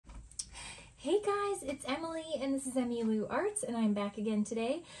guys, it's Emily and this is Emmylou Arts and I'm back again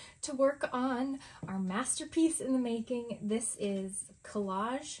today to work on our masterpiece in the making. This is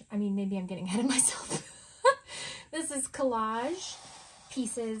collage. I mean, maybe I'm getting ahead of myself. This is collage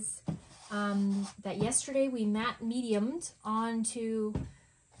pieces that yesterday we matte mediumed onto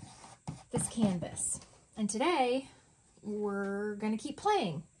this canvas. And today we're going to keep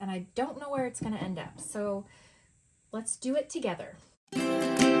playing and I don't know where it's going to end up. So let's do it together.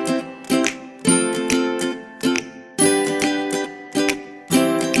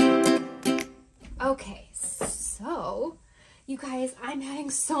 Okay, so you guys, I'm having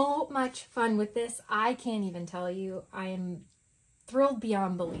so much fun with this. I can't even tell you. I am thrilled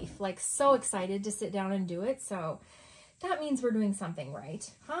beyond belief, like so excited to sit down and do it. So that means we're doing something right,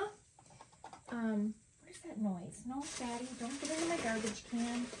 huh? Where's that noise? No, Daddy, don't get into my garbage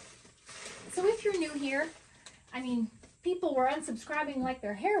can. So if you're new here, I mean, people were unsubscribing like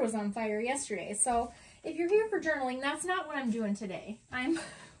their hair was on fire yesterday. So if you're here for journaling, that's not what I'm doing today. I'm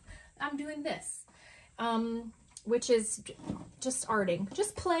doing this. Which is just arting,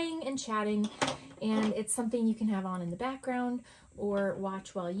 just playing and chatting, and it's something you can have on in the background or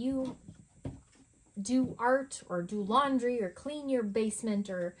watch while you do art or do laundry or clean your basement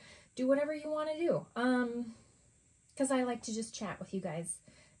or do whatever you want to do, because I like to just chat with you guys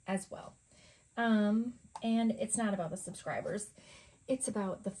as well. And it's not about the subscribers, it's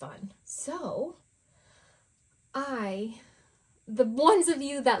about the fun. So the ones of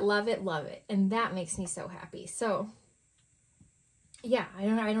you that love it, and that makes me so happy. So yeah, I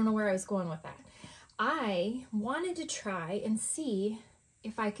don't know where I was going with that. I wanted to try and see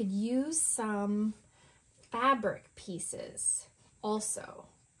if I could use some fabric pieces also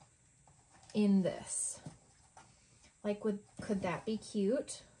in this. Like, could that be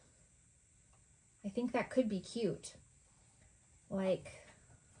cute? I think that could be cute. Like,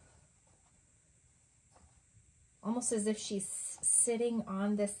 almost as if she's sitting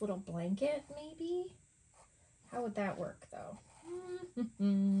on this little blanket, maybe? How would that work, though? It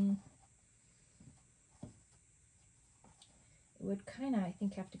would kind of, I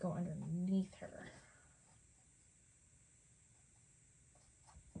think, have to go underneath her.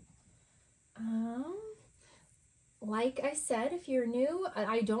 Like I said, if you're new,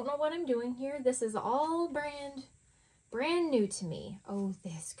 I don't know what I'm doing here. This is all brand new to me. Oh,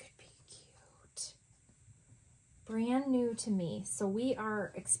 this could be cute. Brand new to me. So we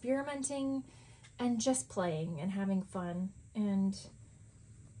are experimenting and just playing and having fun. And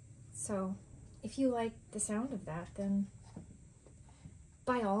so if you like the sound of that, then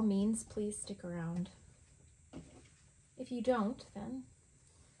by all means, please stick around. If you don't, then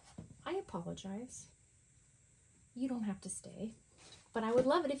I apologize. You don't have to stay, but I would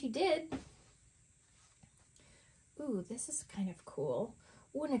love it if you did. Ooh, this is kind of cool.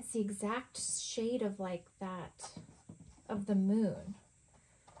 Ooh, and it's the exact shade of like that, of the moon.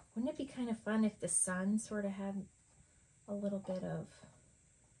 Wouldn't it be kind of fun if the sun sort of had a little bit of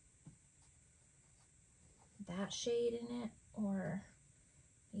that shade in it? Or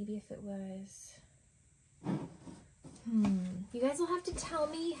maybe if it was, you guys will have to tell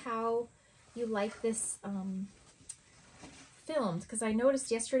me how you like this filmed, because I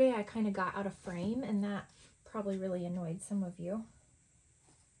noticed yesterday I kind of got out of frame and that probably really annoyed some of you.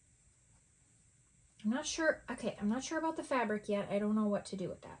 I'm not sure. Okay, I'm not sure about the fabric yet. I don't know what to do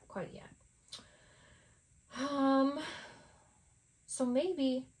with that quite yet. So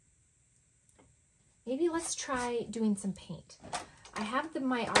maybe let's try doing some paint. I have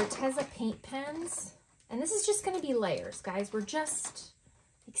my Arteza paint pens, and this is just going to be layers, guys. We're just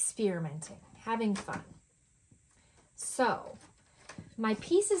experimenting, having fun. So my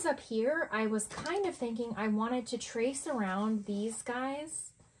pieces up here, I was kind of thinking I wanted to trace around these guys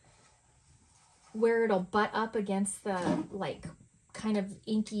where it'll butt up against the like kind of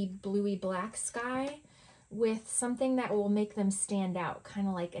inky bluey black sky with something that will make them stand out, kind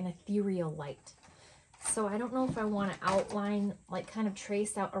of like an ethereal light. So I don't know if I want to outline, like kind of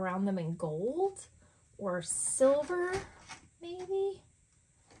trace out around them in gold or silver, maybe.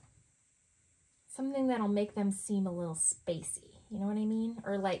 Something that'll make them seem a little spacey, you know what I mean?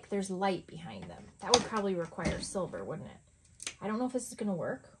 Or like there's light behind them. That would probably require silver, wouldn't it? I don't know if this is going to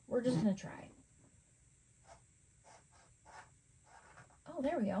work. We're just going to try. Oh,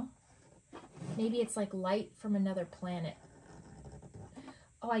 there we go. Maybe it's like light from another planet.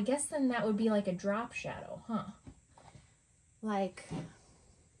 Oh, I guess then that would be like a drop shadow, huh? Like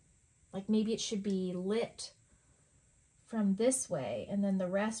maybe it should be lit from this way and then the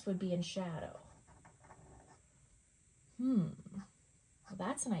rest would be in shadow. Well,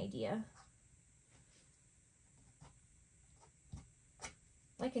 that's an idea.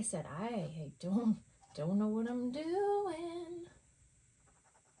 like I said, I don't know what I'm doing.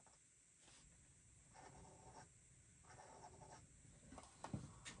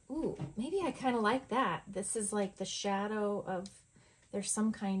 Ooh, maybe I kind of like that. This is like the shadow of, there's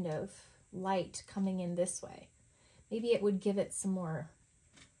some kind of light coming in this way. Maybe it would give it some more,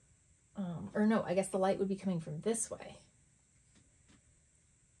 or no, I guess the light would be coming from this way.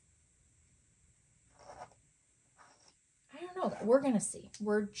 I don't know. We're going to see.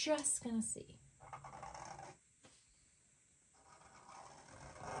 We're just going to see.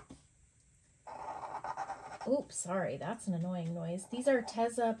 Oops, sorry, that's an annoying noise. These are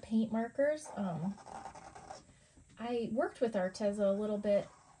Arteza paint markers. I worked with Arteza a little bit,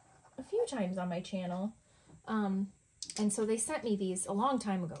 a few times on my channel, and so they sent me these a long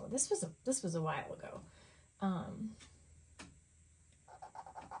time ago. This was a while ago.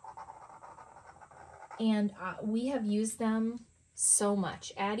 And we have used them so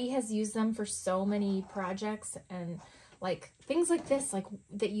much. Addie has used them for so many projects, and like things like this, like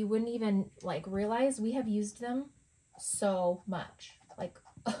that you wouldn't even like realize. We have used them so much, like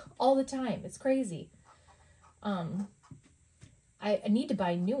all the time. It's crazy. I need to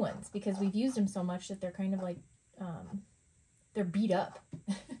buy new ones because we've used them so much that they're kind of like, they're beat up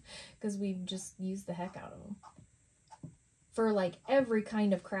because we've just used the heck out of them for like every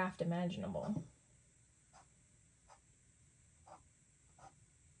kind of craft imaginable.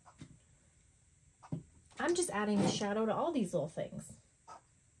 I'm just adding a shadow to all these little things.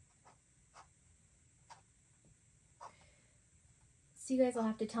 So you guys will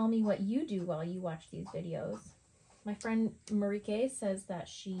have to tell me what you do while you watch these videos. My friend Marike says that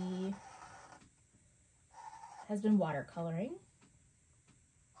she has been watercoloring.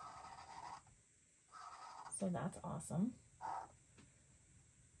 So that's awesome.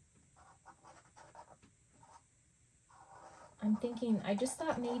 I'm thinking, I just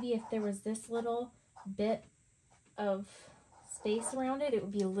thought maybe if there was this little bit of space around it, it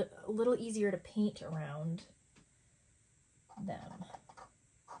would be a little easier to paint around them.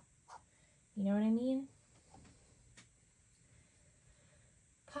 You know what I mean?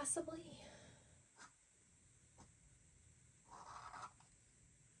 Possibly.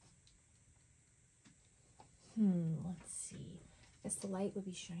 Let's see. I guess the light would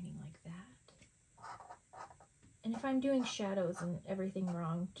be shining like that. And if I'm doing shadows and everything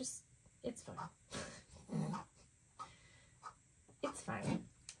wrong, just, it's fine. It's fine.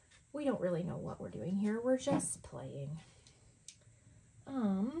 We don't really know what we're doing here. We're just playing.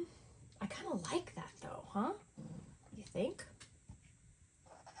 I kind of like that though, huh? You think?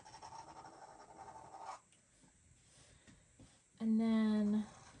 And then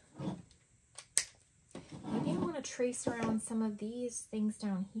maybe I want to trace around some of these things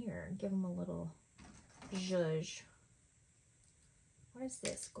down here and give them a little zhuzh. What is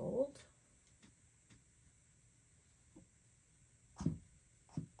this? Gold?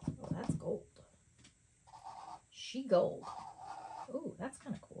 Oh, that's gold. She gold. Oh, that's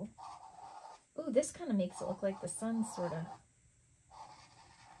kind of cool. Oh, this kind of makes it look like the sun's sort of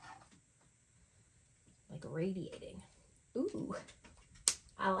like radiating. Ooh,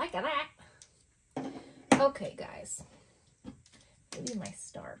 I like that. Okay, guys. Maybe my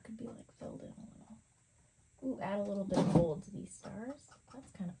star could be like filled in a little. Ooh, add a little bit of gold to these stars.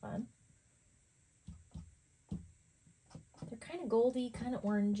 That's kind of fun. They're kind of goldy, kind of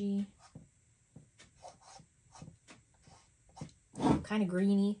orangey. Kind of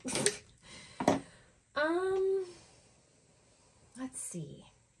greeny. Let's see.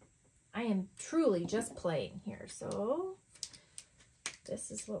 I am truly just playing here, so this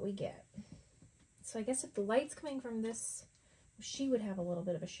is what we get. So I guess if the light's coming from this, she would have a little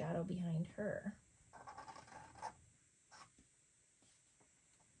bit of a shadow behind her.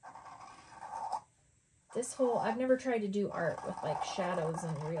 This whole, I've never tried to do art with like shadows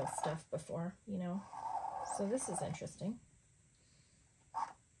and real stuff before, you know, so this is interesting.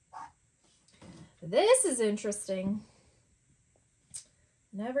 This is interesting.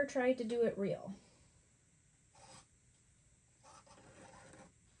 Never tried to do it real.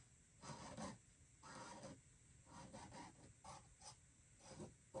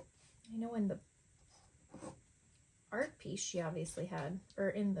 I know in the art piece she obviously had, or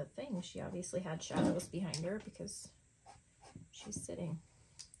in the thing, she obviously had shadows behind her because she's sitting.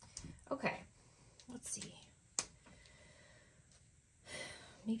 Okay, let's see.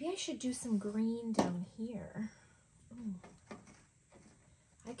 Maybe I should do some green down here. Ooh.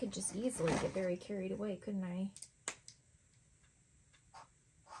 I could just easily get very carried away, couldn't I?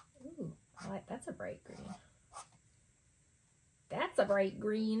 Ooh, that's a bright green. That's a bright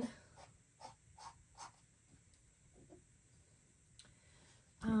green.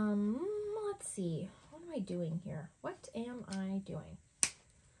 see. What am I doing here? What am I doing?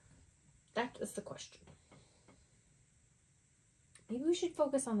 That is the question. Maybe we should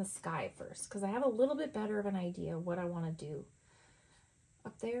focus on the sky first, because I have a little bit better of an idea of what I want to do.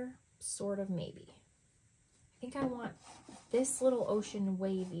 Up there, sort of, maybe. I think I want this little ocean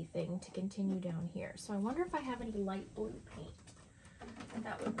wavy thing to continue down here. So I wonder if I have any light blue paint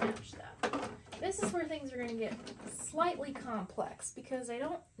that would match that. This is where things are going to get slightly complex, because I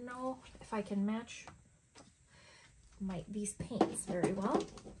don't know if I can match these paints very well.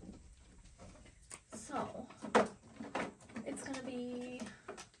 So it's going to be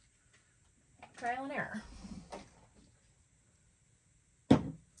trial and error. No,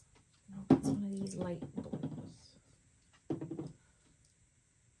 it's one of these light blues.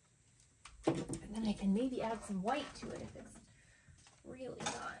 And then I can maybe add some white to it if it's really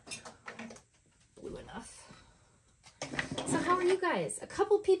not blue enough. So how are you guys? A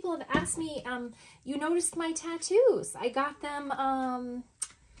couple people have asked me, you noticed my tattoos. I got them,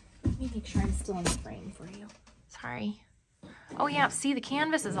 let me make sure I'm still in the frame for you. Sorry. Oh yeah, see, the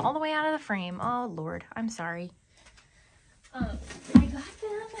canvas is all the way out of the frame. Oh Lord, I'm sorry. I got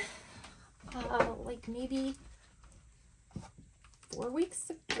them, like maybe 3 weeks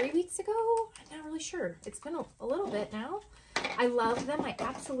ago. I'm not really sure. It's been a little bit now. I love them. I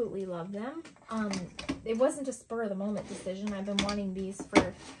absolutely love them. It wasn't a spur of the moment decision. I've been wanting these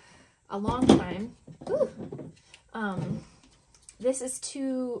for a long time. Ooh. This is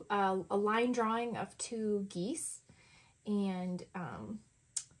a line drawing of 2 geese. And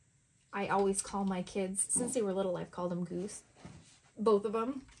I always call my kids, since they were little, I've called them Goose. Both of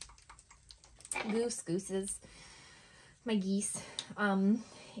them. Gooses. My geese.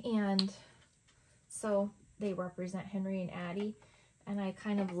 And so they represent Henry and Addie. And I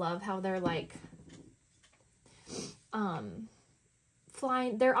kind of love how they're like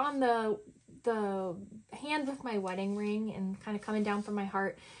flying. They're on the hand with my wedding ring and kind of coming down from my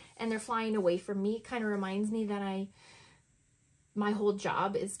heart, and they're flying away from me. Kind of reminds me that my whole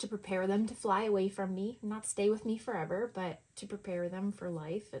job is to prepare them to fly away from me, not stay with me forever, but to prepare them for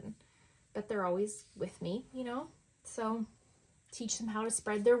life, and but they're always with me, you know. So teach them how to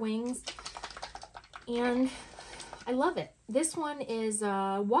spread their wings, and I love it. This one is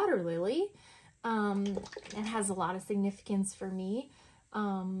water lily. It has a lot of significance for me.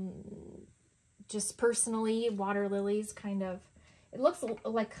 Just personally, water lilies kind of, it looks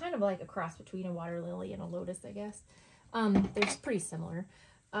like kind of like a cross between a water lily and a lotus, I guess. They're pretty similar.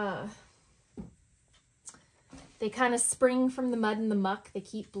 They kind of spring from the mud and the muck. They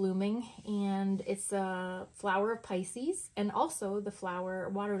keep blooming, and it's a flower of Pisces, and also the flower,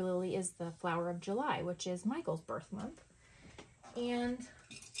 water lily, is the flower of July, which is Michael's birth month. And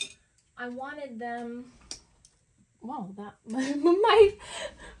I wanted them, wow, that,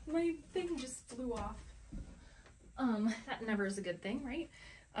 my thing just flew off. That never is a good thing, right?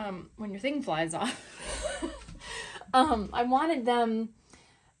 When your thing flies off. I wanted them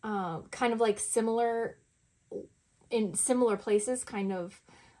kind of like similar, in similar places, kind of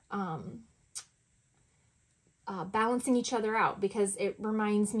balancing each other out, because it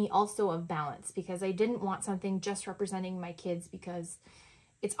reminds me also of balance, because I didn't want something just representing my kids, because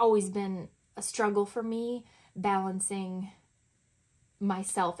it's always been a struggle for me balancing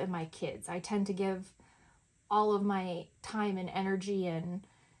myself and my kids. I tend to give all of my time and energy and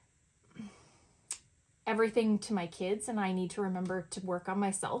everything to my kids, and I need to remember to work on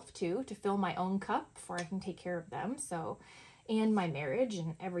myself too, to fill my own cup before I can take care of them. So, and my marriage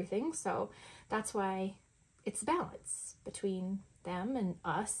and everything. So that's why it's balance between them and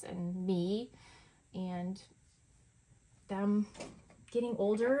us and me, and them getting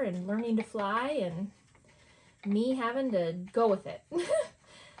older and learning to fly, and me having to go with it.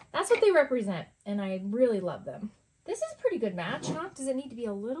 That's what they represent, and I really love them. This is a pretty good match, huh? Does it need to be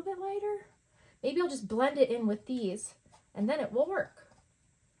a little bit lighter? Maybe I'll just blend it in with these, and then it will work.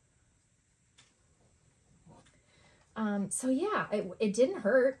 So yeah, it didn't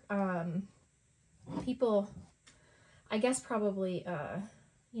hurt. People, I guess probably,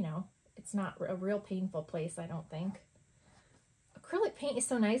 you know, it's not a real painful place, I don't think. Acrylic paint is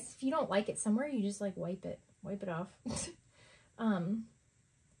so nice. If you don't like it somewhere, you just like wipe it off.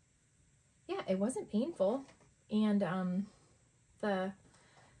 Yeah, it wasn't painful. And the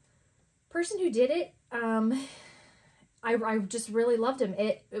person who did it, I just really loved him.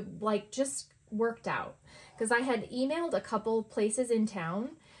 It like just worked out, because I had emailed a couple places in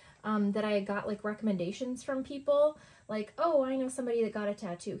town that I got like recommendations from people, like, oh, I know somebody that got a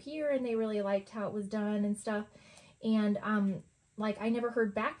tattoo here and they really liked how it was done and stuff. And like I never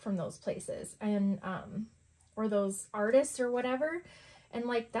heard back from those places, and or those artists or whatever. And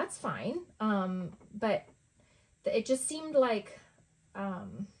like, that's fine. But it just seemed like,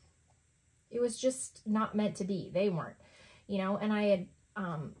 it was just not meant to be. They weren't, you know, and I had,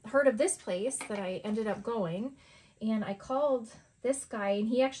 heard of this place that I ended up going, and I called this guy, and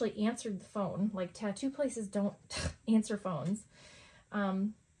he actually answered the phone. Like, tattoo places don't answer phones.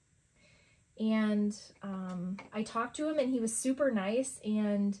 I talked to him, and he was super nice,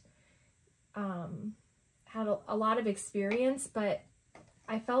 and had a lot of experience, but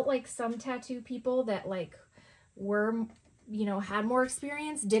I felt like some tattoo people that like were, you know, had more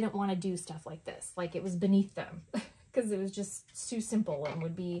experience didn't want to do stuff like this. Like, it was beneath them because it was just too simple and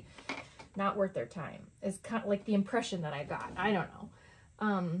would be not worth their time. Is kind of like the impression that I got. I don't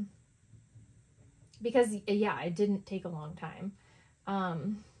know. Because yeah, it didn't take a long time.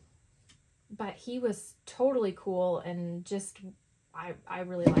 But he was totally cool, and just, I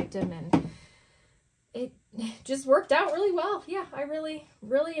really liked him, and it just worked out really well. Yeah, I really,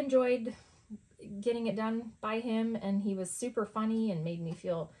 really enjoyed getting it done by him, and he was super funny and made me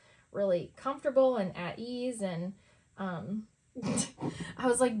feel really comfortable and at ease. And I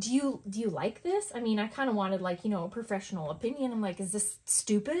was like, do you like this? I mean, I kind of wanted, like, you know, a professional opinion. I'm like, is this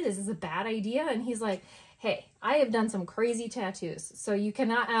stupid? Is this a bad idea? And he's like, hey, I have done some crazy tattoos, so you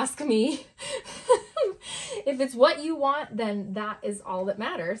cannot ask me. If it's what you want, then that is all that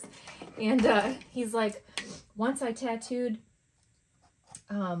matters. And he's like, once I tattooed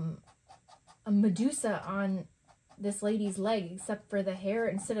a Medusa on this lady's leg, except for the hair,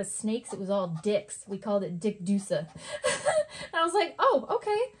 instead of snakes, it was all dicks. We called it Dick Dusa. I was like, oh,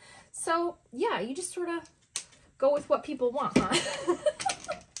 okay. So yeah, you just sort of go with what people want, huh?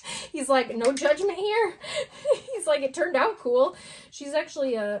 He's like, no judgment here. He's like, it turned out cool. She's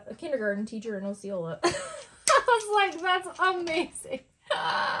actually a kindergarten teacher in Osceola. I was like, that's amazing.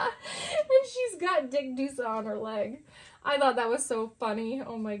 And she's got Dick Dusa on her leg. I thought that was so funny.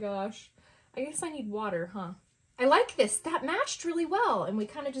 Oh my gosh. I guess I need water, huh? I like this. That matched really well. And we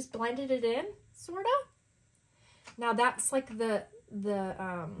kind of just blended it in, sort of. Now that's like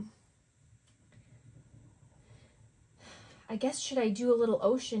I guess, should I do a little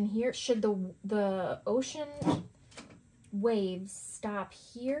ocean here? Should the ocean waves stop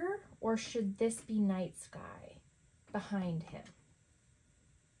here? Or should this be night sky behind him?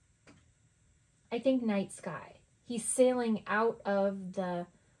 I think night sky. He's sailing out of the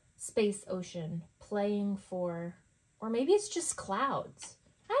space ocean, playing for, or maybe it's just clouds.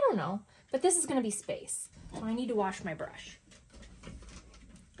 I don't know, but this is going to be space. So I need to wash my brush.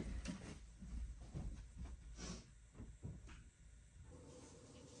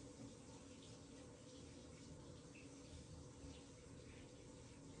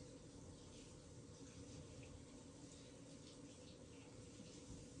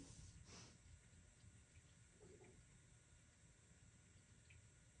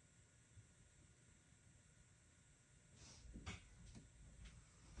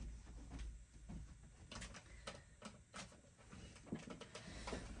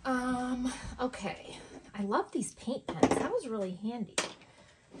 Okay. I love these paint pens. That was really handy.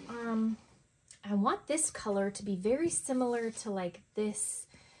 I want this color to be very similar to like this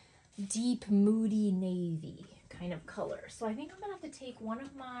deep, moody navy kind of color. So I think I'm gonna have to take one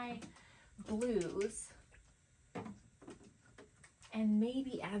of my blues and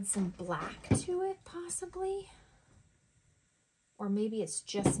maybe add some black to it, possibly. Or maybe it's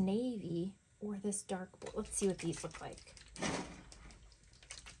just navy or this dark blue. Let's see what these look like.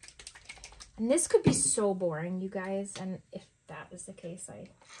 And this could be so boring, you guys, and if that is the case, I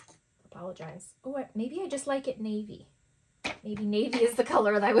apologize. Oh, maybe I just like it navy. Maybe navy is the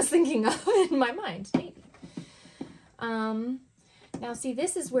color that I was thinking of in my mind, navy. Now see,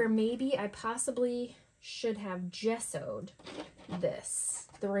 this is where maybe I possibly should have gessoed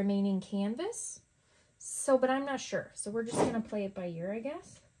the remaining canvas. So, but I'm not sure. So we're just gonna play it by ear, I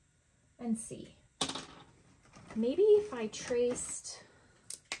guess, and see. Maybe if I traced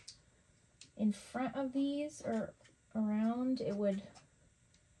in front of these or around, it would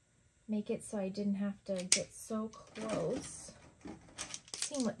make it so I didn't have to get so close.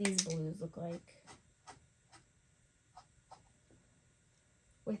 Seeing what these blues look like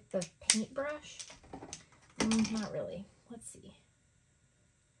with the paintbrush. Not really. Let's see.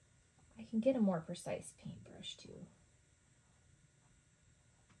 I can get a more precise paintbrush too.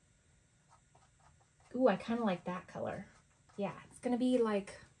 Ooh, I kind of like that color. Yeah, it's gonna be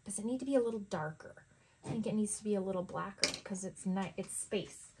like, does it need to be a little darker? I think it needs to be a little blacker because it's night. It's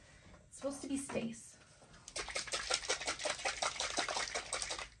space. It's supposed to be space.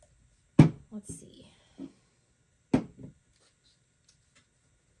 Let's see.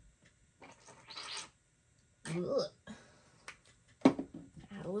 Ugh.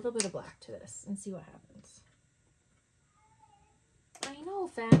 little bit of black to this and see what happens. I know,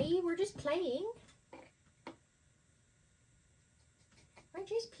 Fatty, we're just playing. We're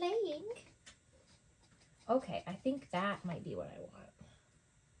just playing. Okay, I think that might be what I want.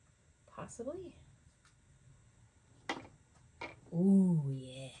 Possibly. Ooh,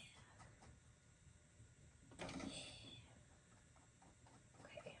 yeah.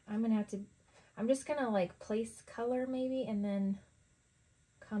 Okay, I'm just gonna like place color maybe and then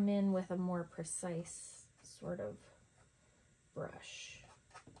come in with a more precise sort of brush.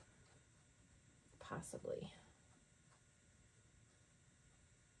 Possibly.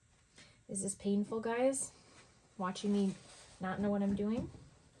 Is this painful, guys? Watching me not know what I'm doing?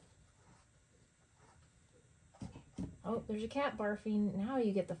 Oh, there's a cat barfing. Now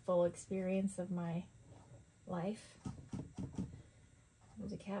you get the full experience of my life.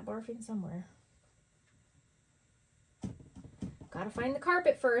 There's a cat barfing somewhere. Gotta find the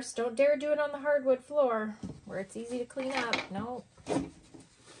carpet first. Don't dare do it on the hardwood floor where it's easy to clean up. No.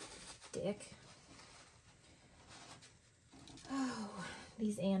 Dick. Oh,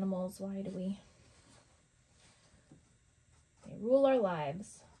 these animals, why do we? They rule our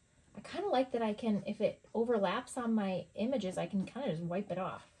lives. I kind of like that I can, if it overlaps on my images, I can kind of just wipe it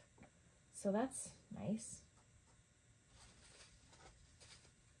off. So that's nice.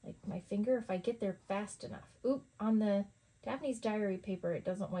 Like my finger, if I get there fast enough. Oop, on the Daphne's diary paper, it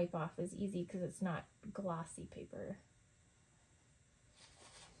doesn't wipe off as easy because it's not glossy paper.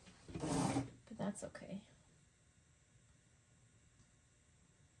 But that's okay.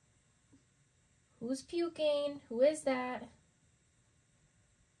 Who's puking? Who is that?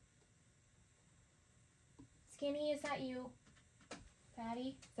 Skinny, is that you?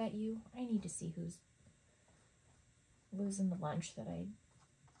 Fatty, is that you? I need to see who's losing the lunch that I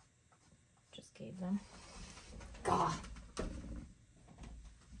just gave them. God.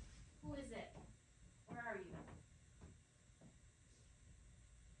 Who is it? Where are you?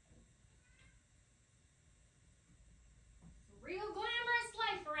 It's a real glamorous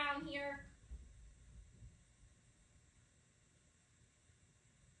life around here.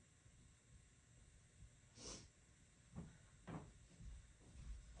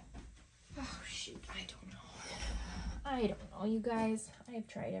 I don't know, you guys. I have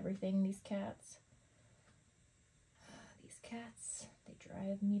tried everything. These cats. These cats, they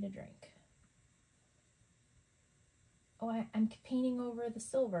drive me to drink. Oh, I'm painting over the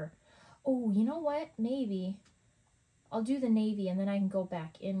silver. Oh, you know what? Maybe I'll do the navy and then I can go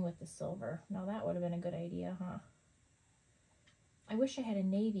back in with the silver. Now that would have been a good idea, huh? I wish I had a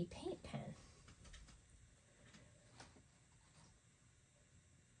navy paint pen.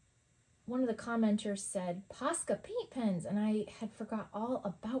 One of the commenters said Posca paint pens, and I had forgot all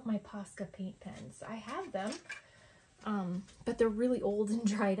about my Posca paint pens. I have them, but they're really old and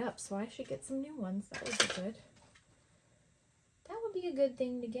dried up, so I should get some new ones. That would be good. That would be a good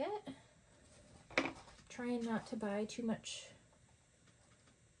thing to get. Trying not to buy too much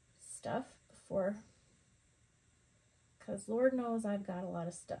stuff before, because Lord knows I've got a lot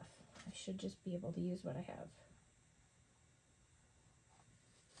of stuff. I should just be able to use what I have.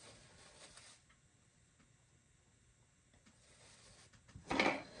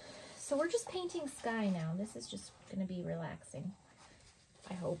 So we're just painting sky now. This is just going to be relaxing,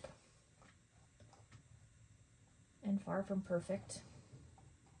 I hope. And far from perfect.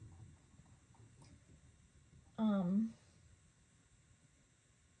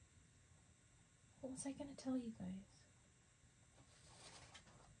 What was I going to tell you guys?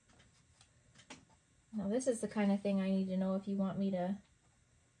 Now this is the kind of thing I need to know if you want me to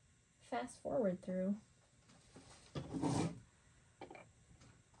fast forward through.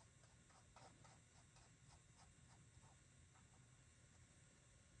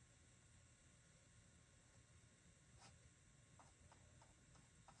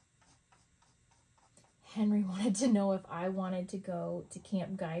 Henry wanted to know if I wanted to go to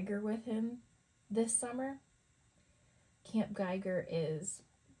Camp Geiger with him this summer. Camp Geiger is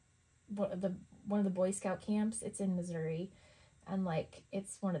one of the Boy Scout camps. It's in Missouri, and like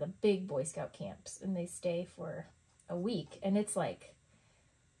it's one of the big Boy Scout camps, and they stay for a week, and it's like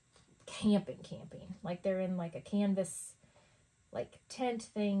camping. Like they're in like a canvas like tent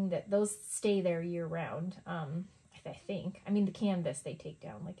thing that those stay there year round. I think. I mean the canvas they take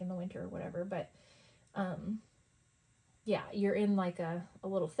down like in the winter or whatever, but yeah, you're in like a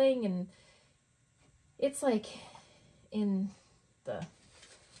little thing, and it's like in the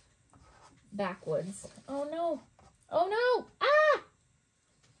backwoods. Oh no, ah,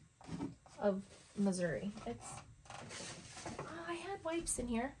 of Missouri. It's, oh, I had wipes in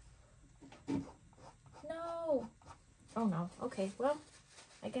here. No. Oh no. Okay, well,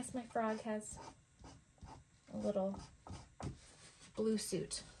 I guess my frog has a little blue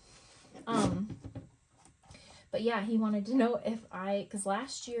suit. But yeah, he wanted to know if because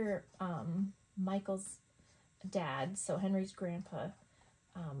last year, Michael's dad, so Henry's grandpa,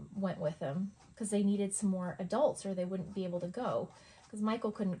 went with him because they needed some more adults or they wouldn't be able to go. Because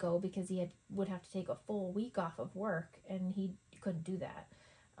Michael couldn't go because he would have to take a full week off of work, and he couldn't do that.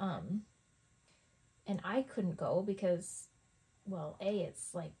 And I couldn't go because, well,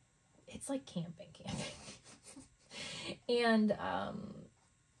 it's like camping. And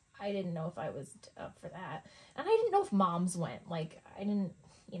I didn't know if I was up for that. And I didn't know if moms went. Like, I didn't,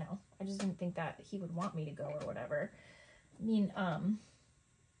 you know, I just didn't think that he would want me to go or whatever. I mean,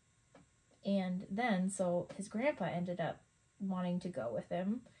 and then, so his grandpa ended up wanting to go with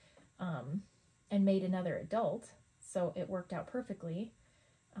him, and made another adult. So it worked out perfectly.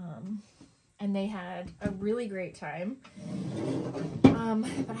 And they had a really great time.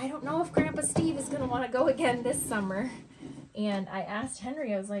 But I don't know if Grandpa Steve is going to want to go again this summer. And I asked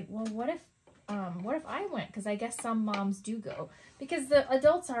Henry, I was like, well, what if I went? Because I guess some moms do go. Because the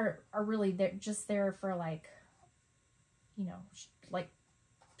adults are really just there for, like, you know, like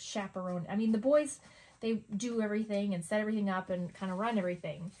chaperone. I mean, the boys, they do everything and set everything up and kind of run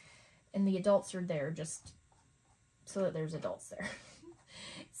everything. And the adults are there just so that there's adults there.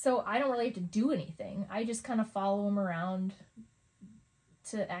 So I don't really have to do anything. I just kind of follow them around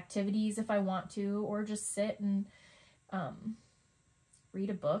to activities if I want to, or just sit and read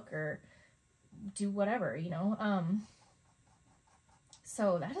a book or do whatever, you know.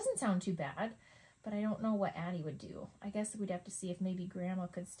 So that doesn't sound too bad, but I don't know what Addie would do. I guess we'd have to see if maybe Grandma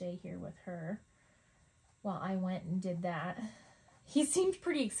could stay here with her while I went and did that. He seemed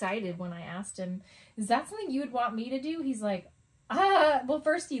pretty excited when I asked him, is that something you would want me to do? He's like, well,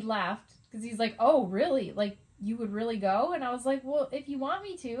 first he laughed because he's like, oh, really? Like, you would really go? And I was like, well, if you want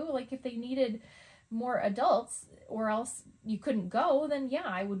me to, like, if they needed more adults or else you couldn't go, then yeah,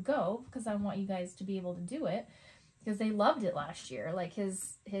 I would go because I want you guys to be able to do it because they loved it last year. Like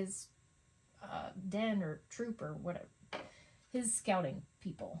his den or troop or whatever, his scouting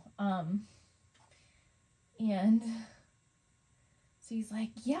people. And so he's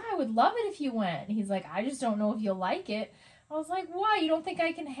like, yeah, I would love it if you went. And he's like, I just don't know if you'll like it. I was like, why? You don't think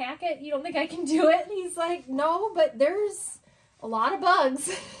I can hack it? You don't think I can do it? And he's like, no, but there's a lot of bugs.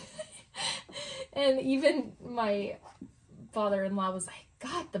 And even my father-in-law was like,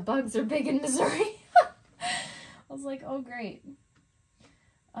 God, the bugs are big in Missouri. I was like, oh, great.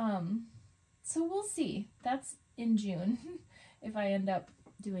 So we'll see. That's in June if I end up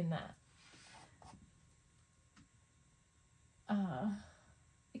doing that.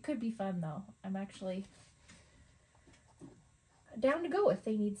 It could be fun, though. I'm actually down to go if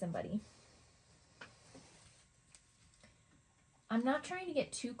they need somebody. I'm not trying to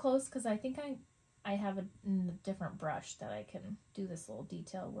get too close because I think I have a different brush that I can do this little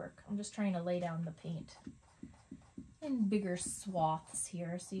detail work. I'm just trying to lay down the paint in bigger swaths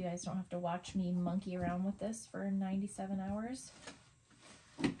here so you guys don't have to watch me monkey around with this for 97 hours.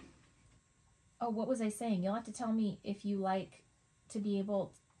 Oh, what was I saying? You'll have to tell me if you like to be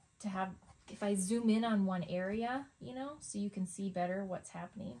able to have, if I zoom in on one area, you know, so you can see better what's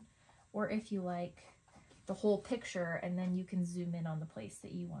happening, or if you like the whole picture and then you can zoom in on the place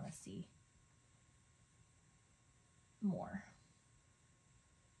that you want to see more.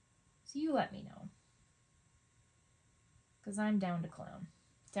 So you let me know, because I'm down to clown.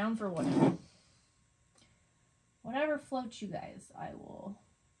 Down for whatever. Whatever floats you guys, I will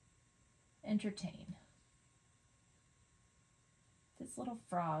entertain. This little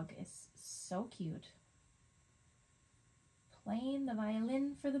frog is so cute. Playing the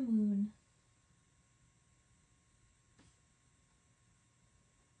violin for the moon.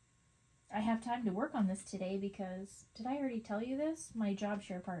 I have time to work on this today because, did I already tell you this? My job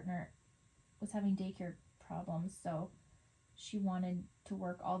share partner was having daycare problems, so she wanted to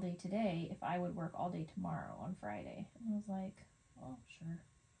work all day today if I would work all day tomorrow on Friday. And I was like, oh, sure.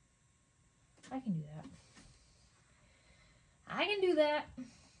 I can do that. I can do that.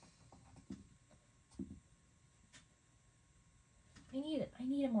 I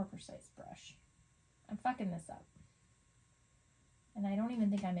need a more precise brush. I'm fucking this up. And I don't even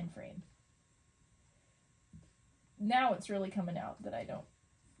think I'm in frame. Now it's really coming out that I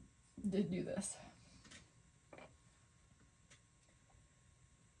did do this.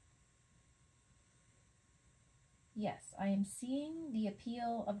 Yes, I am seeing the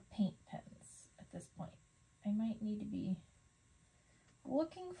appeal of paint pens at this point. I might need to be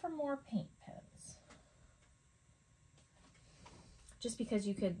looking for more paint pens. Just because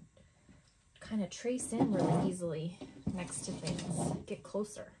you could kind of trace in really easily. next to things. Get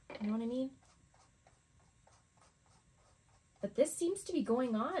closer. You know what I mean? But this seems to be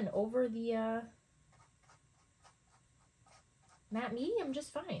going on over the matte medium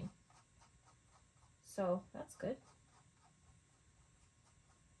just fine. So that's good.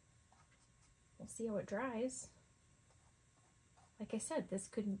 We'll see how it dries. Like I said, this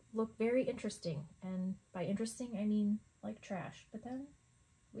could look very interesting. And by interesting, I mean like trash. But then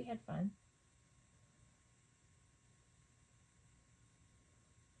we had fun.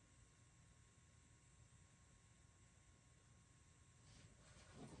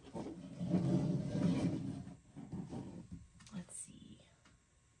 Let's see.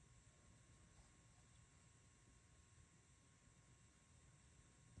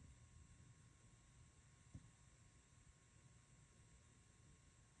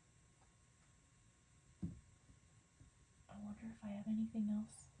 I wonder if I have anything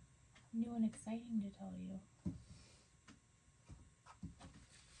else new and exciting to tell you.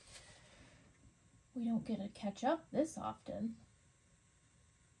 We don't get to catch up this often.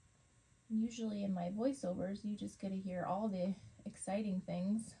 Usually in my voiceovers, you just get to hear all the exciting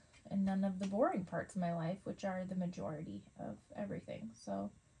things and none of the boring parts of my life, which are the majority of everything. So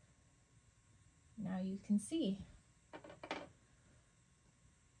now you can see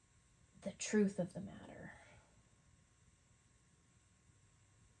the truth of the matter.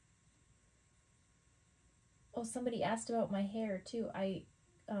 Oh, somebody asked about my hair too.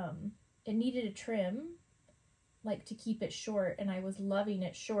 It needed a trim, like to keep it short, and I was loving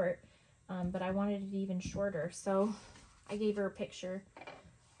it short. But I wanted it even shorter, so I gave her a picture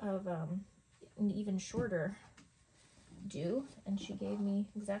of an even shorter do, and she gave me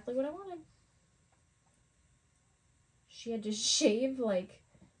exactly what I wanted. She had to shave like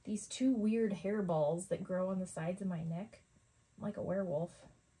these two weird hairballs that grow on the sides of my neck, like a werewolf.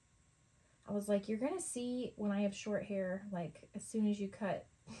 I was like, you're gonna see when I have short hair, like as soon as you cut,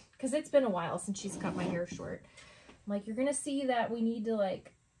 because it's been a while since she's cut my hair short. I'm like, you're gonna see that we need to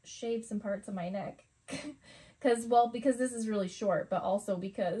like shave some parts of my neck because this is really short, but also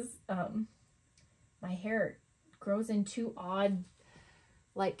because my hair grows in two odd,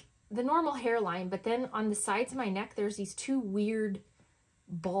 like the normal hairline, but then on the sides of my neck there's these two weird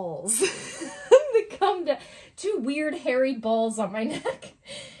balls that come to two weird hairy balls on my neck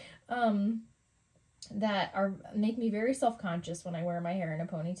that make me very self-conscious when I wear my hair in a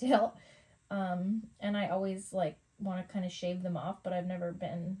ponytail, and I always like want to kind of shave them off, but I've never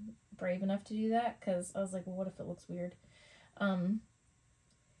been brave enough to do that because I was like, well, what if it looks weird?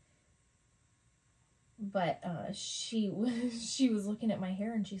 But she was looking at my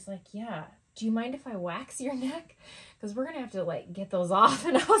hair and she's like, yeah, do you mind if I wax your neck? Because we're gonna have to like get those off.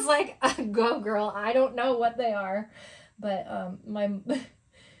 And I was like, go girl, I don't know what they are, but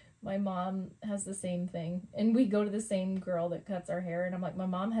my mom has the same thing, and we go to the same girl that cuts our hair, and I'm like, my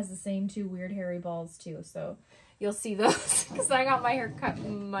mom has the same two weird hairy balls too, so you'll see those, because I got my hair cut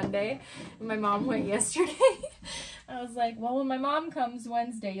Monday, and my mom went yesterday. I was like, well, when my mom comes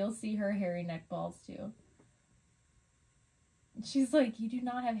Wednesday, you'll see her hairy neck balls too. And she's like, you do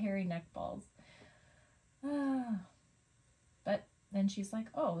not have hairy neck balls. But then she's like,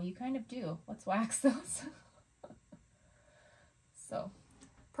 oh, you kind of do. Let's wax those. So,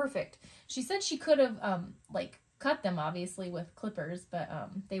 perfect. She said she could have, like, cut them, obviously, with clippers, but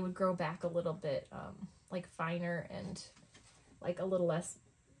they would grow back a little bit, like, finer and, like, a little less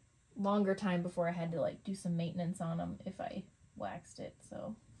longer time before I had to, like, do some maintenance on them if I waxed it.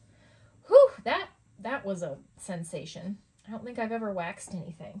 So, whew, that was a sensation. I don't think I've ever waxed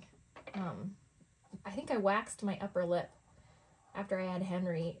anything. I think I waxed my upper lip after I had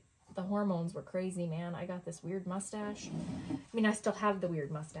Henry. The hormones were crazy, man. I got this weird mustache. I mean, I still have the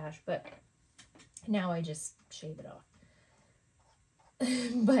weird mustache, but now I just shave it off.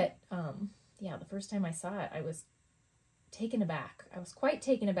 But, yeah, the first time I saw it, I was taken aback. I was quite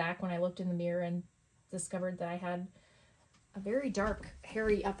taken aback when I looked in the mirror and discovered that I had a very dark,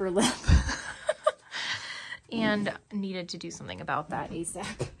 hairy upper lip. And needed to do something about that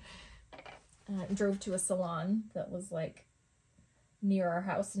ASAP. Drove to a salon that was, like, near our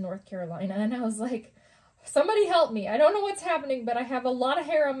house in North Carolina, and I was like, somebody help me. I don't know what's happening, but I have a lot of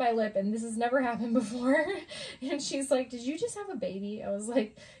hair on my lip, and this has never happened before. And she's like, did you just have a baby? I was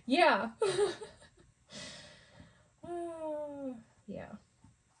like, yeah. Yeah.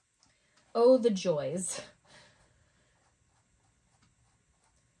 Oh, the joys.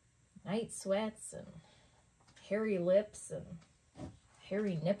 Night sweats and hairy lips and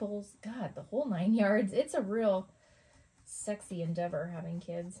hairy nipples. God, the whole 9 yards. It's a real sexy endeavor having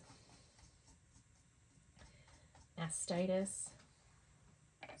kids. Mastitis.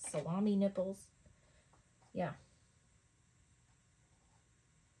 Salami nipples. Yeah.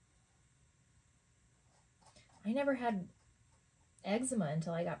 I never had eczema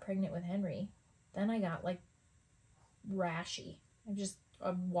until I got pregnant with Henry. Then I got like rashy. I'm just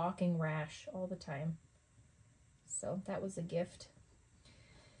a walking rash all the time. So that was a gift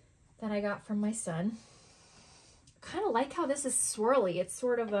that I got from my son. Kind of like how this is swirly. It's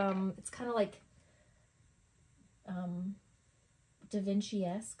sort of, it's kind of like Da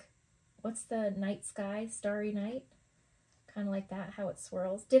Vinci-esque. What's the night sky? Starry night? Kind of like that, how it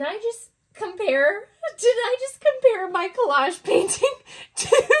swirls. Did I just compare my collage painting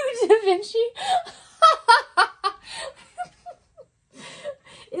to Da Vinci?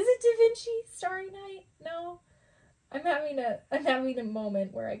 Is it Da Vinci Starry Night? No. I'm having a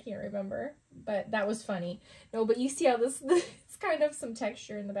moment where I can't remember, but that was funny. No, but you see how this it's kind of some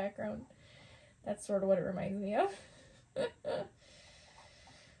texture in the background. That's sort of what it reminds me of.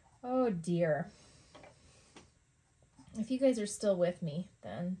 Oh dear. If you guys are still with me,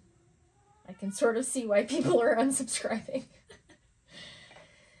 then I can sort of see why people are unsubscribing.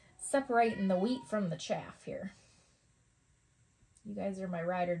 Separating the wheat from the chaff here. You guys are my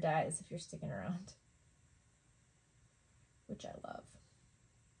ride or dies if you're sticking around. Which I love.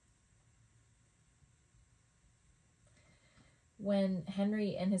 When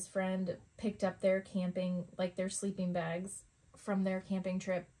Henry and his friend picked up their camping, like their sleeping bags from their camping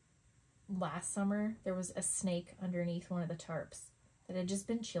trip last summer, there was a snake underneath one of the tarps that had just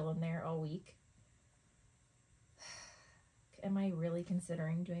been chilling there all week. Am I really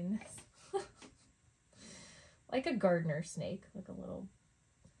considering doing this? Like a gardener snake, like a little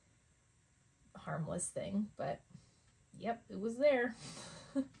harmless thing, but yep, it was there.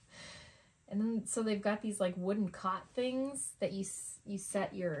 And then, so they've got these like wooden cot things that you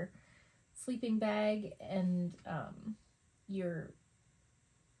set your sleeping bag and your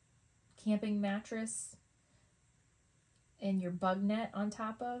camping mattress and your bug net on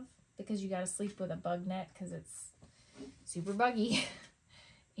top of, because you got to sleep with a bug net because it's super buggy.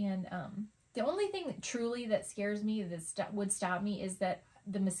 And the only thing that truly that scares me, that would stop me, is that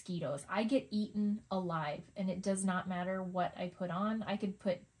the mosquitoes. I get eaten alive, and it does not matter what I put on. I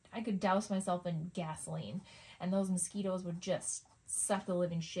could douse myself in gasoline, and those mosquitoes would just suck the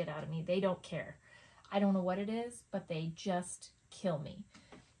living shit out of me. They don't care. I don't know what it is, but they just kill me.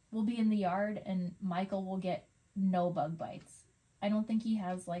 We'll be in the yard, and Michael will get no bug bites. I don't think he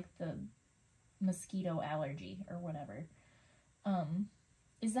has, like, the mosquito allergy or whatever.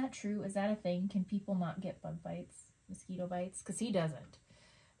 Is that true? Is that a thing? Can people not get bug bites, mosquito bites? Because he doesn't.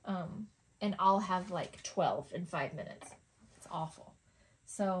 And I'll have, like, 12 in 5 minutes. It's awful.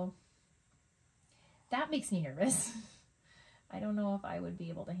 So that makes me nervous. I don't know if I would be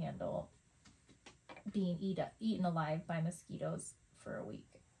able to handle being eaten alive by mosquitoes for a week.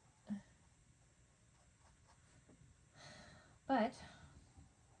 But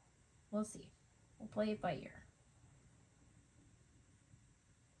we'll see. We'll play it by ear.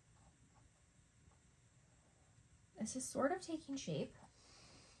 This is sort of taking shape.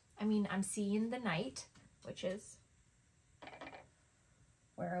 I mean, I'm seeing the night, which is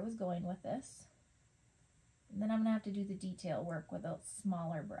where I was going with this. And then I'm going to have to do the detail work with a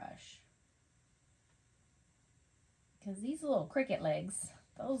smaller brush. Because these little cricket legs,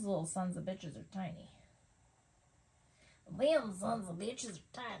 those little sons of bitches are tiny. Them sons of bitches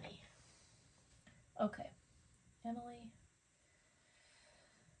are tiny. Okay, Emily.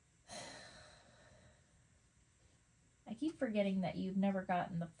 I keep forgetting that you've never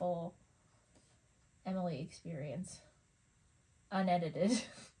gotten the full Emily experience. Unedited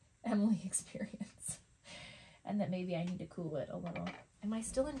Emily experience. And that maybe I need to cool it a little. Am I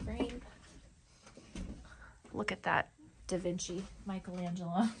still in frame? Look at that Da Vinci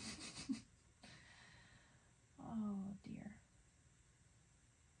Michelangelo. Oh dear.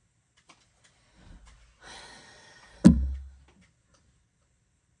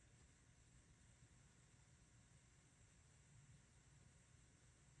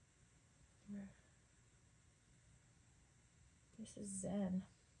 This is Zen.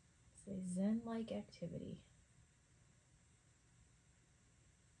 It's a Zen-like activity.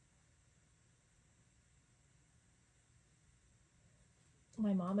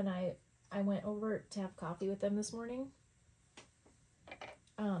 My mom and I went over to have coffee with them this morning.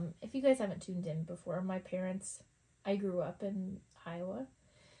 If you guys haven't tuned in before, I grew up in Iowa.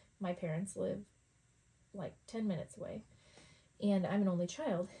 My parents live like 10 minutes away. And I'm an only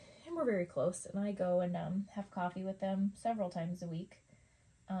child. And we're very close. And I go and have coffee with them several times a week.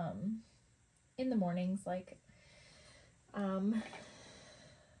 In the mornings, like when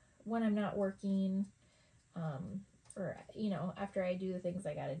I'm not working, or, you know, after I do the things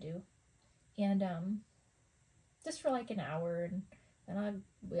I gotta do. And just for like an hour, and then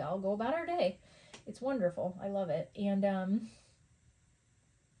we all go about our day. It's wonderful. I love it. And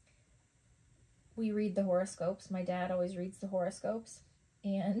we read the horoscopes. My dad always reads the horoscopes.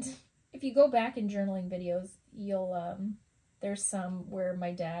 And if you go back in journaling videos, you'll there's some where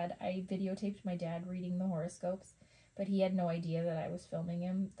I videotaped my dad reading the horoscopes, but he had no idea that I was filming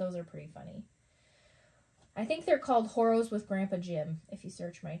him. Those are pretty funny. I think they're called Horos with Grandpa Jim, if you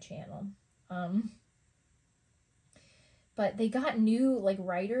search my channel. But they got new, like,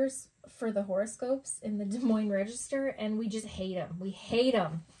 writers for the horoscopes in the Des Moines Register, and we just hate them. We hate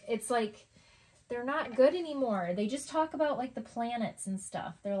them. It's like, they're not good anymore. They just talk about, like, the planets and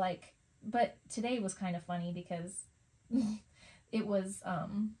stuff. They're like, but today was kind of funny because it was,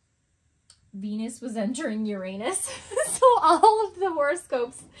 Venus was entering Uranus. So all of the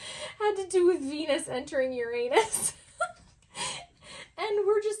horoscopes had to do with Venus entering Uranus. And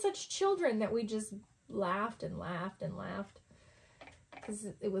we're just such children that we just laughed and laughed and laughed. Because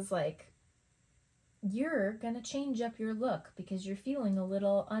it was like, you're going to change up your look because you're feeling a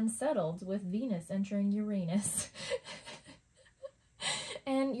little unsettled with Venus entering Uranus.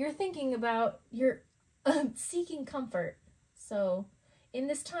 And you're thinking about, you're seeking comfort. So in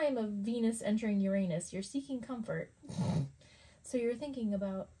this time of Venus entering Uranus, you're seeking comfort. So you're thinking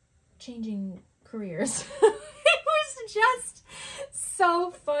about changing careers. It was just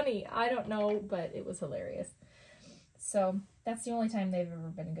so funny. I don't know, but it was hilarious. So that's the only time they've ever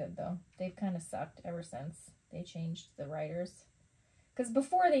been good, though. They've kind of sucked ever since they changed the writers. Because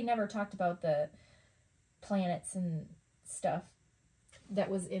before, they never talked about the planets and stuff that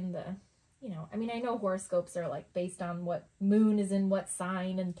was in the... You know, I mean, I know horoscopes are, like, based on what moon is in what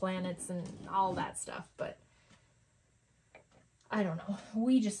sign and planets and all that stuff, but I don't know.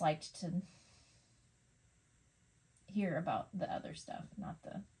 We just liked to hear about the other stuff, not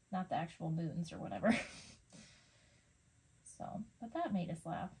the actual moons or whatever. So, but that made us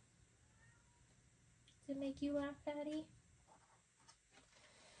laugh. Does it make you laugh, Patty?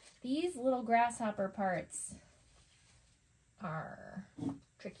 These little grasshopper parts are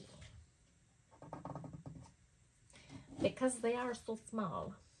tricky. Because they are so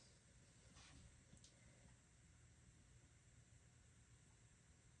small.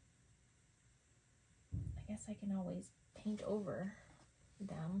 I guess I can always paint over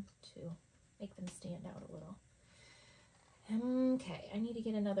them to make them stand out a little. Okay, I need to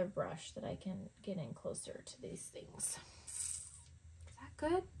get another brush that I can get in closer to these things. Is that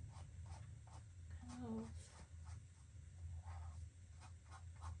good?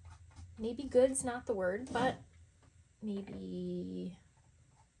 Maybe good's not the word, but maybe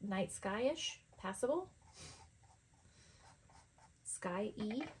night sky-ish, passable.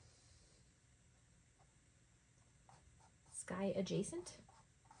 Sky-y. Sky adjacent.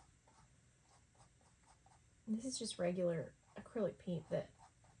 And this is just regular acrylic paint that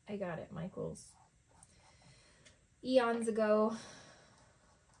I got at Michael's eons ago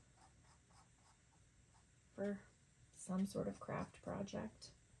for some sort of craft project.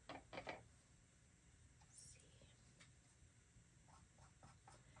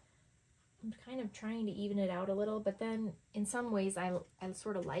 I'm kind of trying to even it out a little, but then in some ways I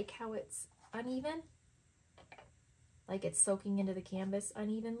sort of like how it's uneven. Like it's soaking into the canvas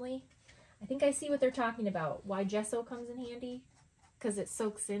unevenly. I think I see what they're talking about, why gesso comes in handy, because it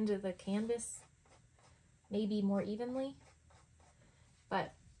soaks into the canvas maybe more evenly.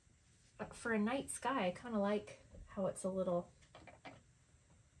 But for a night sky, I kind of like how it's a little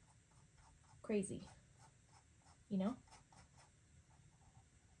crazy, you know?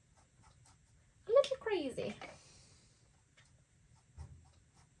 A little crazy.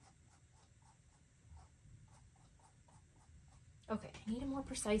 Okay, I need a more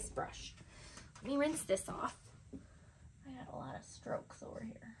precise brush. Let me rinse this off. I had a lot of strokes over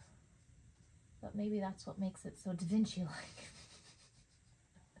here. But maybe that's what makes it so Da Vinci-like.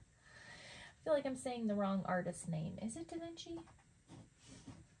 I feel like I'm saying the wrong artist's name. Is it Da Vinci?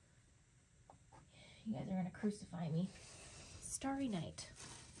 You guys are going to crucify me. Starry Night.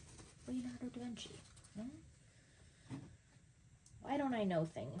 Leonardo da Vinci. No? Why don't I know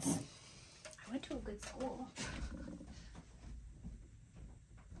things? I went to a good school.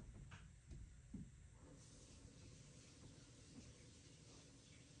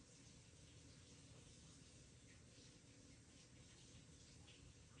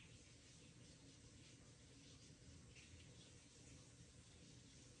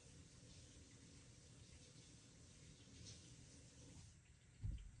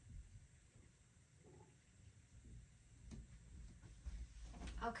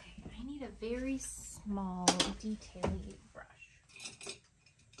 Okay, I need a very small detail-y brush.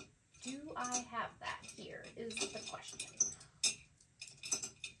 Do I have that here is the question.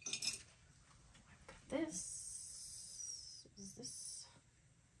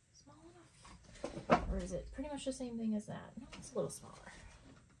 is it pretty much the same thing as that? No, it's a little smaller.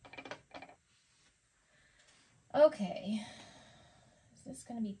 Okay. Is this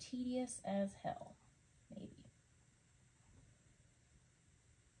going to be tedious as hell? Maybe.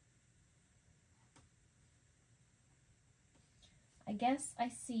 I guess I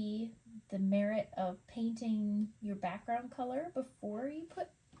see the merit of painting your background color before you put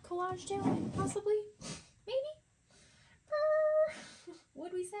collage down, possibly? Maybe?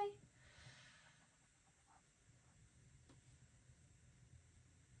 Would we say?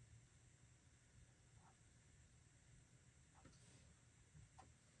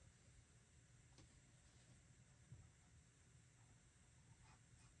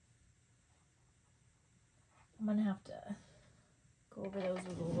 I'm gonna have to go over those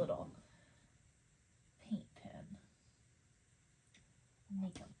with a little paint pen.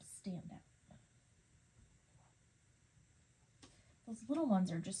 Make them stand out. Those little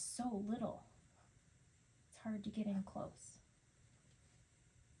ones are just so little. It's hard to get in close.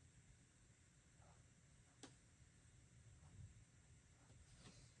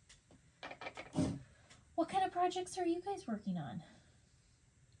 What kind of projects are you guys working on?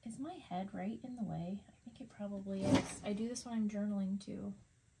 Is my head right in the way? I think it probably is. I do this when I'm journaling too,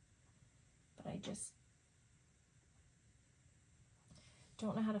 but I just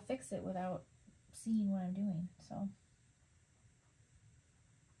don't know how to fix it without seeing what I'm doing, so.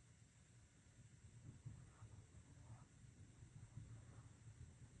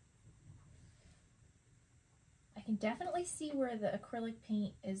 I can definitely see where the acrylic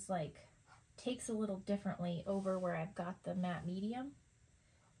paint is like, takes a little differently over where I've got the matte medium.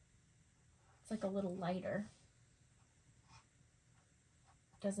 It's like a little lighter.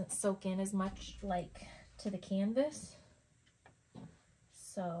 Doesn't soak in as much like to the canvas.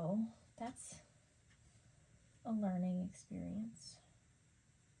 So that's a learning experience.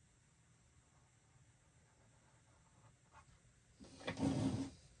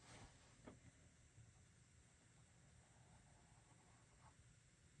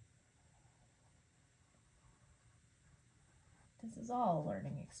 This is all a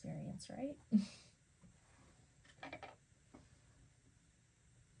learning experience, right?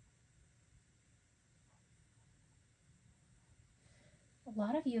 A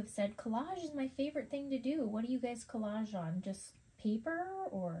lot of you have said collage is my favorite thing to do. What do you guys collage on? Just paper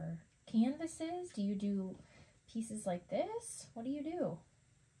or canvases? Do you do pieces like this? What do you do?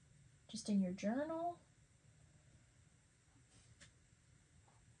 Just in your journal?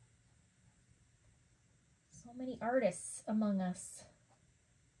 So many artists among us.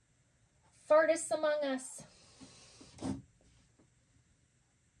 Fartists among us.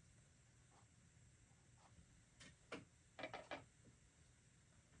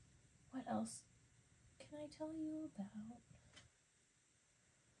 What else can I tell you about?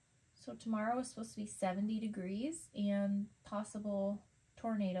 So tomorrow is supposed to be 70 degrees and possible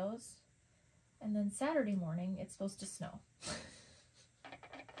tornadoes. And then Saturday morning, it's supposed to snow.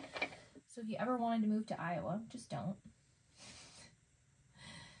 So if you ever wanted to move to Iowa, just don't.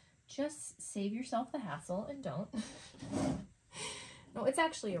 Just save yourself the hassle and don't. No, it's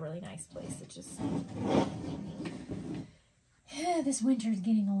actually a really nice place. It just... this winter's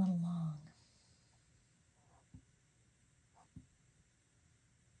getting a little long.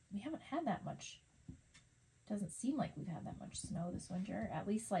 We haven't had that much. Doesn't seem like we've had that much snow this winter. At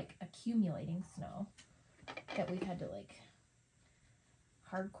least like accumulating snow that we've had to like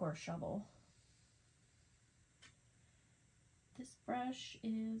hardcore shovel. This brush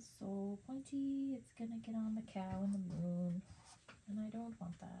is so pointy. It's gonna get on the cow and the moon. And I don't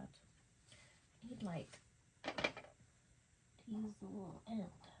want that. I need like to use the little end.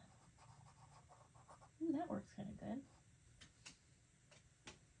 Ooh, that works kind of good.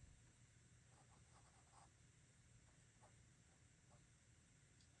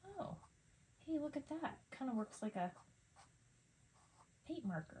 Oh, hey, look at that. Kind of works like a paint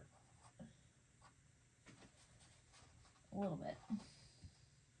marker. A little bit.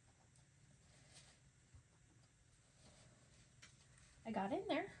 I got in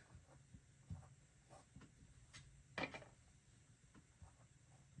there.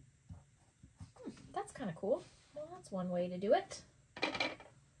 That's kind of cool. Well, that's one way to do it. Oh,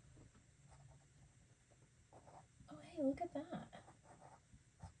 hey, look at that.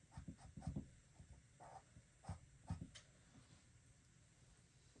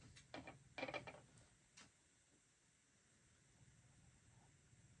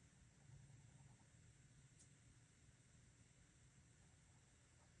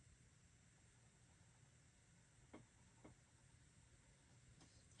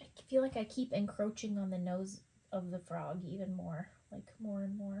 I feel like I keep encroaching on the nose of the frog even more, like more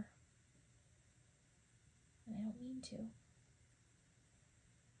and more. and I don't mean to.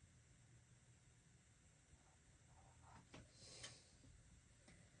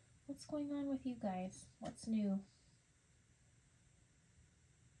 What's going on with you guys? What's new?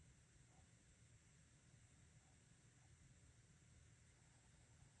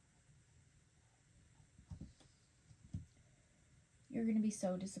 You're going to be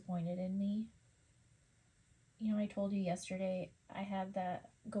so disappointed in me. You know, I told you yesterday I had that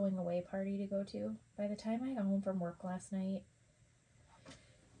going away party to go to. By the time I got home from work last night,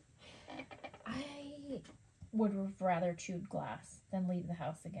 I would have rather chewed glass than leave the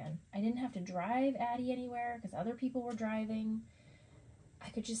house again. I didn't have to drive Addie anywhere because other people were driving. I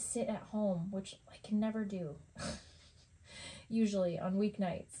could just sit at home, which I can never do. Usually on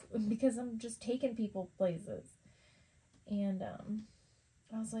weeknights because I'm just taking people places. And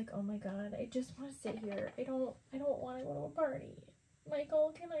I was like, oh my god, I just want to sit here. I don't want to go to a party.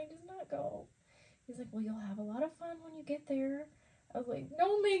 Michael, can I just not go? He's like, well, you'll have a lot of fun when you get there. I was like,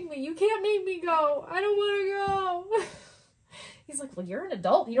 don't make me. You can't make me go. I don't want to go. He's like, well, you're an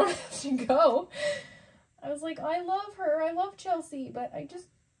adult. You don't have to go. I was like, I love her. I love Chelsea, but I just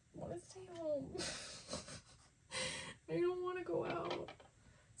want to stay home. I don't want to go out.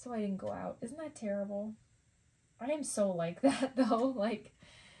 So I didn't go out. Isn't that terrible? I am so like that, though. Like,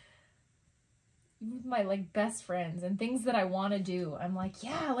 with my, like, best friends and things that I want to do, I'm like,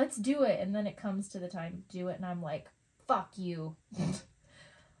 yeah, let's do it. And then it comes to the time to do it, and I'm like, fuck you.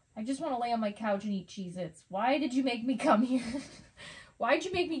 I just want to lay on my couch and eat Cheez-Its. Why did you make me come here? Why'd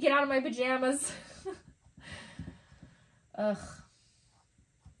you make me get out of my pajamas? Ugh.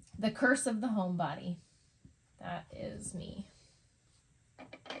 The curse of the homebody. That is me.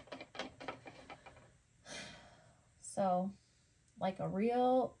 So, like a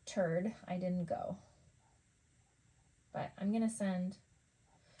real turd, I didn't go. But I'm going to send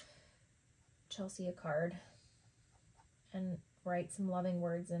Chelsea a card and write some loving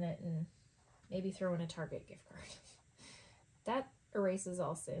words in it and maybe throw in a Target gift card. That erases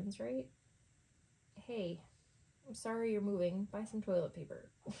all sins, right? Hey, I'm sorry you're moving. Buy some toilet paper.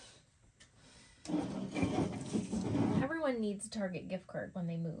 Everyone needs a Target gift card when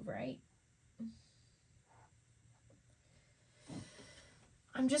they move, right?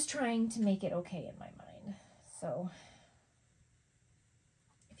 I'm just trying to make it okay in my mind. So,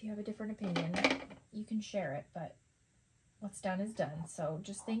 if you have a different opinion, you can share it, but what's done is done. So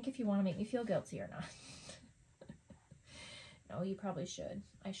just think if you want to make me feel guilty or not. No, you probably should.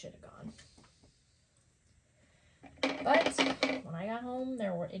 I should have gone. But when I got home,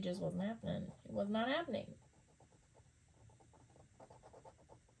 it just wasn't happening. It was not happening.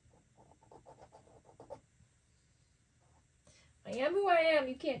 I am who I am.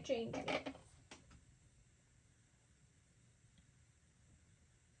 You can't change me.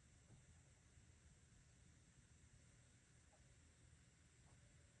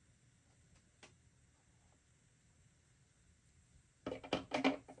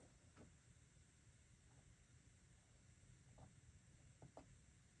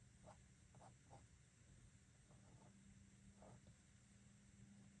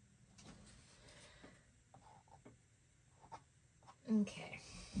 Okay.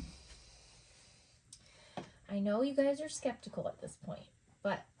 I know you guys are skeptical at this point,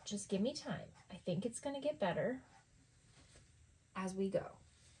 but just give me time. I think it's going to get better as we go.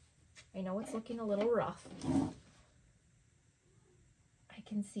 I know it's looking a little rough. I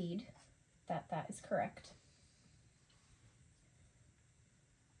concede that that is correct.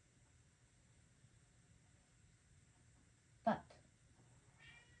 But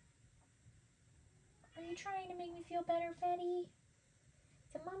are you trying to make me feel better, Fetty?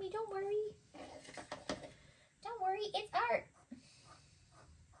 So, Mommy, don't worry. Don't worry, it's art.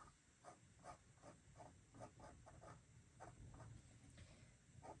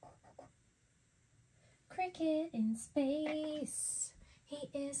 Cricket in space. He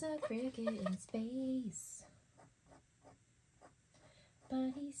is a cricket in space.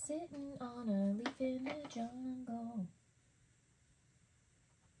 But he's sitting on a leaf in the jungle.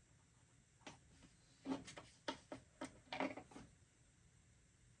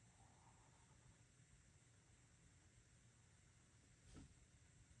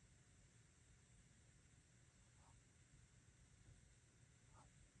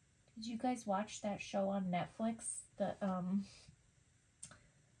 Did you guys watch that show on Netflix? The,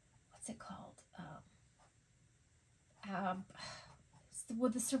 what's it called?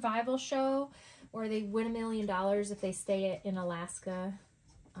 With the survival show where they win $1 million if they stay in Alaska.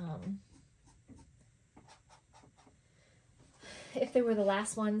 If they were the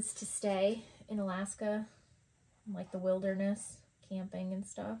last ones to stay in Alaska, like the wilderness, camping and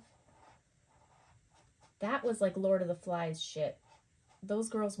stuff. That was like Lord of the Flies shit. Those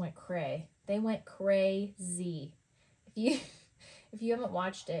girls went cray. They went crazy. If you haven't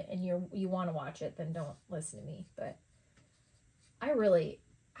watched it and you want to watch it, then don't listen to me. But I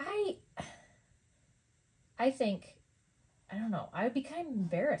think, I don't know, I would be kind of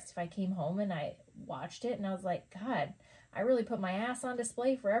embarrassed if I came home and I watched it and I was like, God, I really put my ass on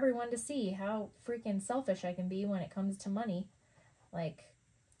display for everyone to see how freaking selfish I can be when it comes to money. Like,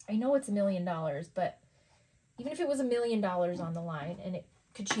 I know it's $1 million, but even if it was $1 million on the line and it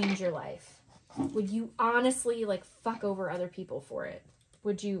could change your life, would you honestly, like, fuck over other people for it?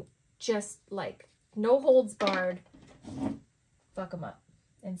 Would you just, like, no holds barred, fuck them up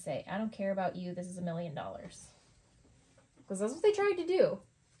and say, I don't care about you, this is $1 million? Because that's what they tried to do.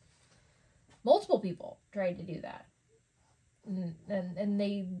 Multiple people tried to do that. And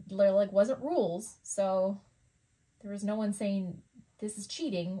they, like, wasn't rules, so there was no one saying this is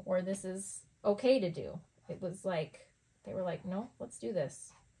cheating or this is okay to do. It was like, they were like, no, let's do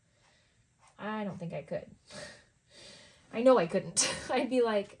this. I don't think I could. I know I couldn't. I'd be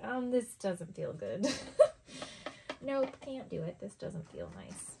like, this doesn't feel good. Nope, can't do it. This doesn't feel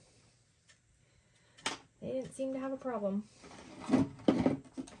nice. They didn't seem to have a problem.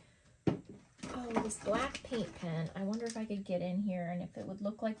 Oh, this black paint pen. I wonder if I could get in here and if it would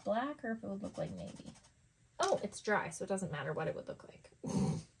look like black or if it would look like navy. Oh, it's dry, so it doesn't matter what it would look like.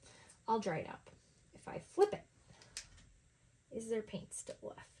 I'll dry it up. If I flip it, is there paint still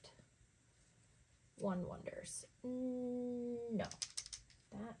left? One wonders. No,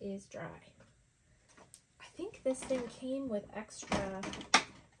 that is dry. I think this thing came with extra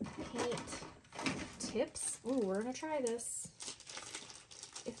paint tips. Ooh, we're gonna try this.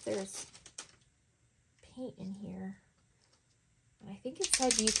 If there's paint in here. And I think it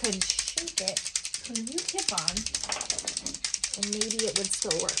said you could shake it, put a new tip on, and maybe it would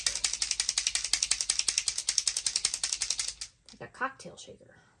still work. Like a cocktail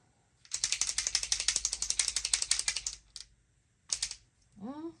shaker.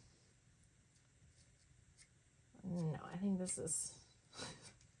 No, I think this is,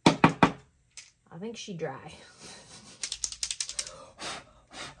 I think she dry.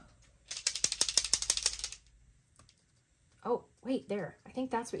 Oh, wait, there. I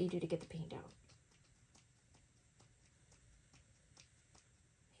think that's what you do to get the paint out.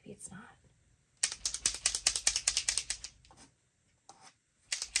 Maybe it's not.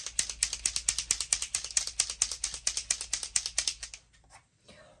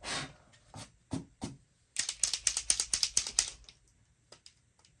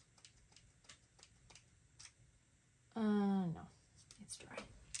 No, it's dry.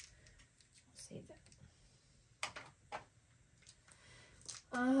 I'll save that.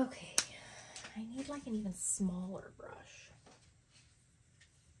 Okay, I need like an even smaller brush.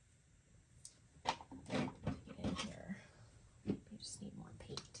 Get in here. I just need more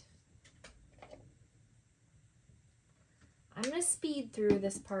paint. I'm gonna speed through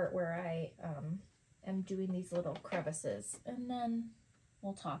this part where I am doing these little crevices, and then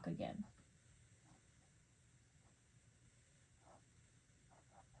we'll talk again.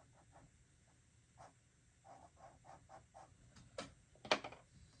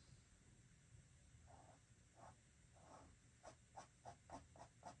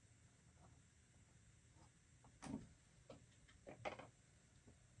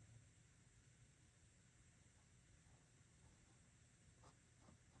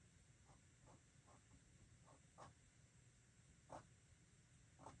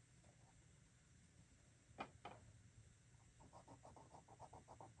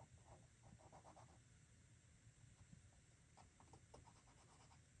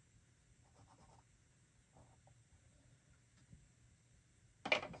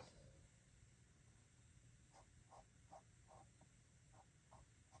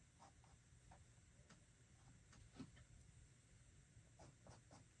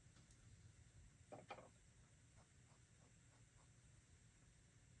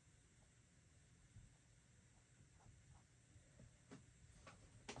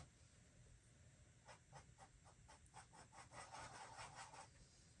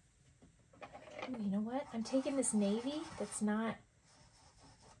 You know what? I'm taking this navy that's not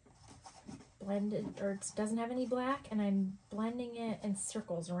blended, or it doesn't have any black, and I'm blending it in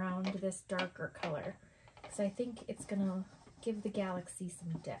circles around this darker color because I think it's gonna give the galaxy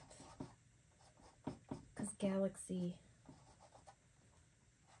some depth. Because galaxy,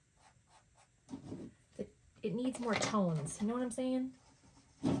 it needs more tones. You know what I'm saying?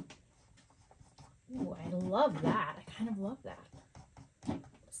 Ooh, I love that. I kind of love that.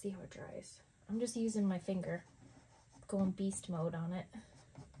 Let's see how it dries. I'm just using my finger, going beast mode on it.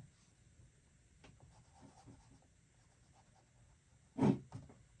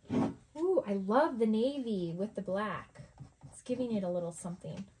 I love the navy with the black. It's giving it a little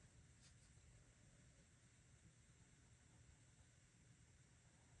something.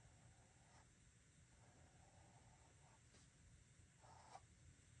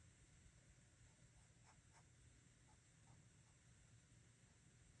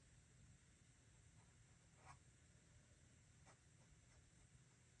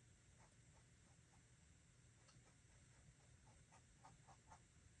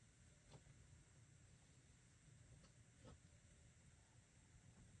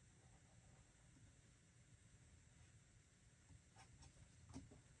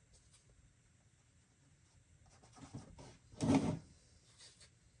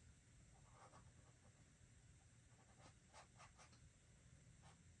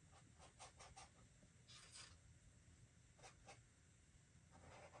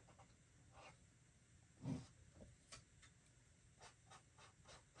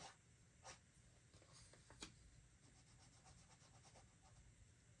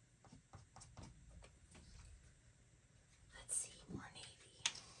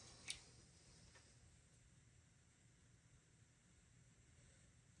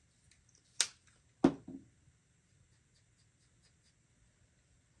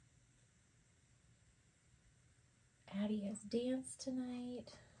 Addie has dance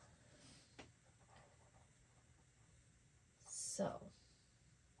tonight. So,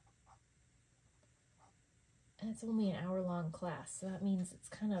 and it's only an hour-long class, so that means it's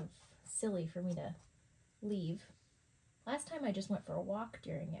kind of silly for me to leave. Last time I just went for a walk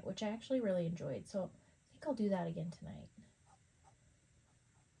during it, which I actually really enjoyed, so I think I'll do that again tonight.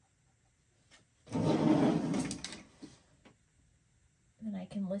 And then I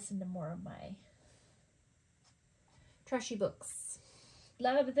can listen to more of my trashy books.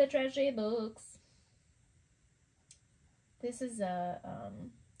 Love the trashy books. This is a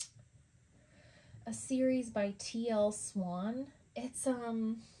series by T.L. Swan. It's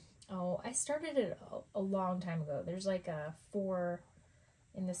oh, I started it a long time ago. There's like 4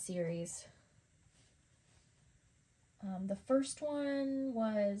 in the series. The first one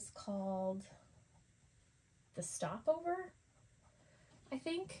was called The Stopover, I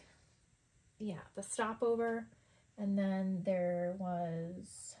think. Yeah, The Stopover. And then there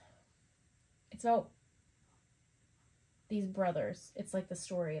was, it's about these brothers. It's like the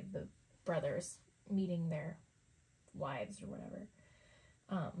story of the brothers meeting their wives or whatever.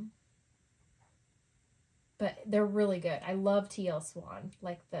 But they're really good. I love T.L. Swan,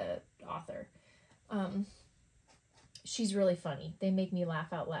 like the author. She's really funny. They make me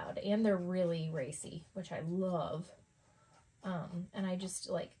laugh out loud. And they're really racy, which I love. And I just,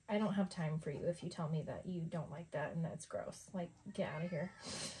 like, I don't have time for you if you tell me that you don't like that and that's gross. Like, get out of here.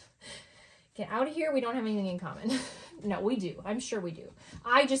 Get out of here. We don't have anything in common. No, we do. I'm sure we do.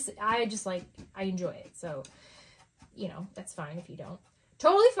 I just like, I enjoy it. So, you know, that's fine if you don't.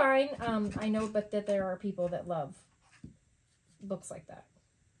 Totally fine. I know, but that there are people that love books like that.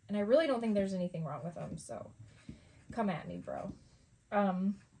 And I really don't think there's anything wrong with them. So, come at me, bro.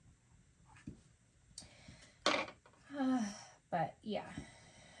 But yeah,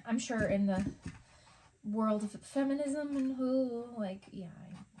 I'm sure in the world of feminism and who, like, yeah,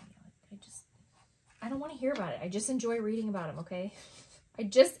 I don't want to hear about it. I just enjoy reading about them, okay? I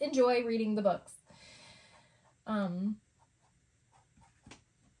just enjoy reading the books. And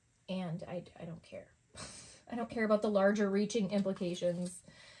I don't care. I don't care about the larger reaching implications.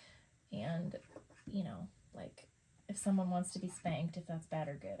 And, you know, like, if someone wants to be spanked, if that's bad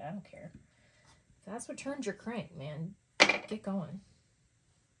or good, I don't care. If that's what turns your crank, man, get going.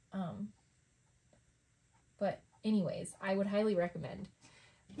 But anyways, I would highly recommend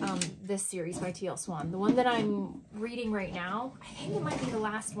this series by T.L. Swan. The one that I'm reading right now, I think it might be the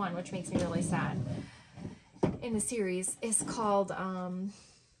last one, which makes me really sad, in the series, is called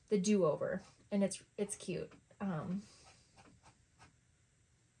The Do-Over, and it's cute. And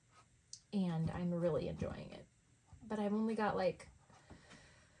I'm really enjoying it. But I've only got like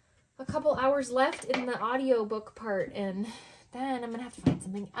a couple hours left in the audiobook part, and then I'm gonna have to find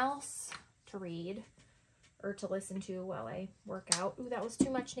something else to read or to listen to while I work out. Ooh, that was too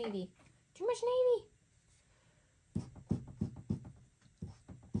much navy. Too much navy.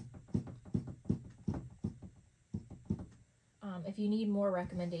 If you need more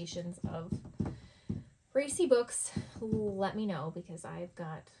recommendations of racy books, let me know, because I've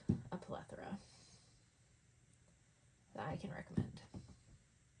got a plethora that I can recommend.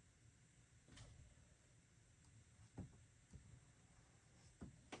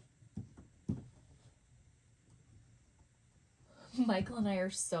 Michael and I are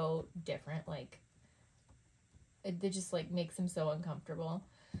so different. Like, it just like makes him so uncomfortable.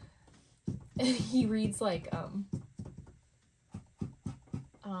 he reads like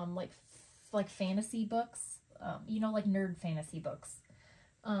fantasy books, you know, like nerd fantasy books.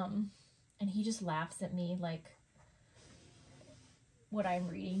 And he just laughs at me like what I'm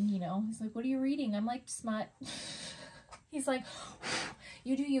reading, you know. He's like, "What are you reading?" I'm like, "Smut." He's like,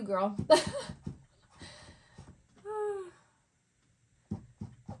 "You do you, girl."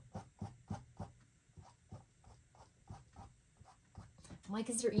 I'm like,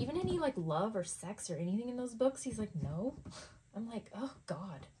 "Is there even any like love or sex or anything in those books?" He's like, "No." I'm like, "Oh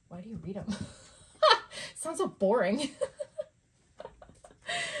God, why do you read them?" Sounds so boring.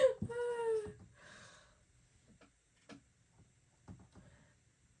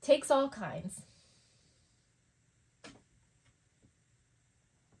 Takes all kinds.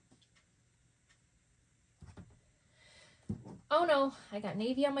 Oh no, I got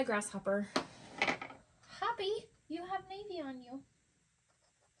navy on my grasshopper. Hoppy, you have navy on you.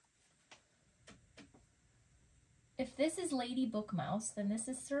 If this is Lady Bookmouse, then this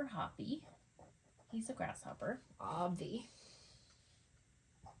is Sir Hoppy. He's a grasshopper, obvi.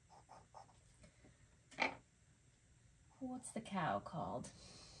 What's the cow called?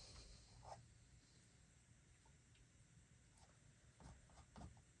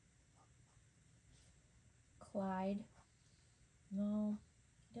 Clyde. No,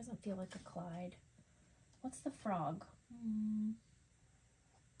 he doesn't feel like a Clyde. What's the frog?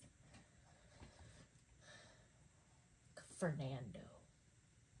 Fernando.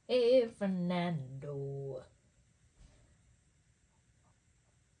 Hey, Fernando.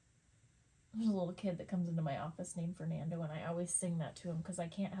 There's a little kid that comes into my office named Fernando, and I always sing that to him because I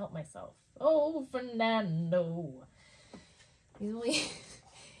can't help myself. Oh, Fernando.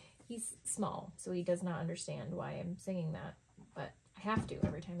 He's small, so he does not understand why I'm singing that, but I have to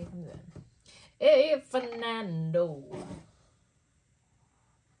every time he comes in. Hey, Fernando.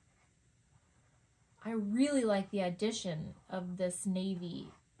 I really like the addition of this navy,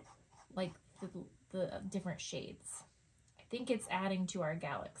 like the different shades. I think it's adding to our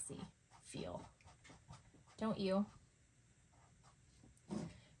galaxy feel. Don't you?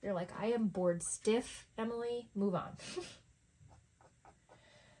 You're like, "I am bored stiff, Emily. Move on."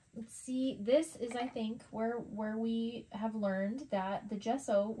 Let's see. This is, I think, where we have learned that the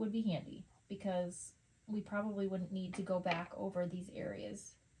gesso would be handy, because we probably wouldn't need to go back over these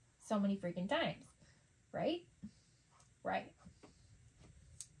areas so many freaking times. Right? Right.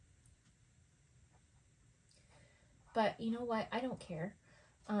 But you know what? I don't care.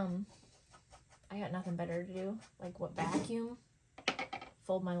 I got nothing better to do. Like, what, vacuum?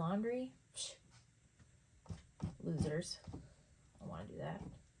 Fold my laundry? Psh. Losers. I don't want to do that.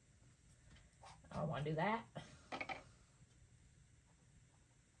 I don't want to do that.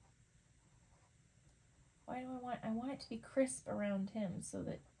 Why do I want it to be crisp around him so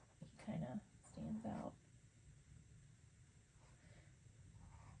that he kind of stands out.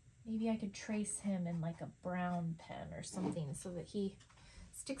 Maybe I could trace him in like a brown pen or something so that he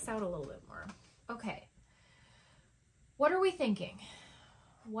sticks out a little bit more. Okay. What are we thinking?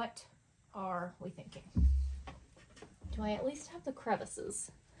 What are we thinking? Do I at least have the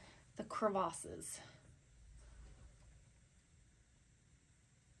crevices? The crevasses?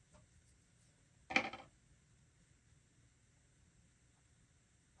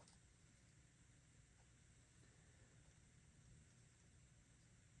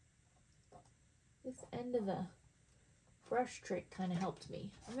 This end of the brush trick kind of helped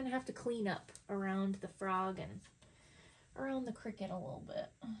me. I'm going to have to clean up around the frog and around the cricket a little bit.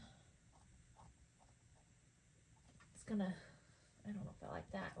 It's gonna, I don't know if I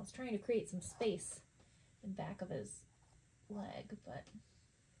like that. I was trying to create some space in back of his leg, but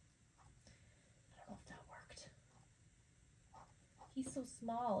I don't know if that worked. He's so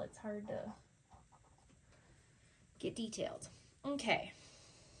small, it's hard to get detailed. Okay.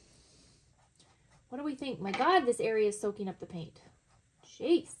 What do we think? My God, this area is soaking up the paint.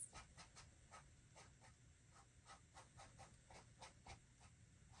 Jeez.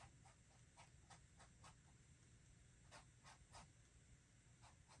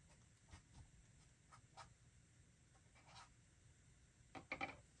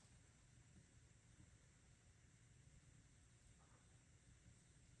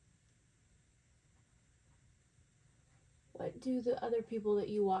 What do the other people that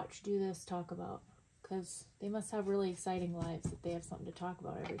you watch do this talk about? Because they must have really exciting lives that they have something to talk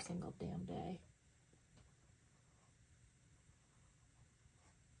about every single damn day.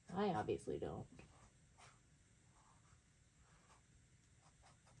 I obviously don't.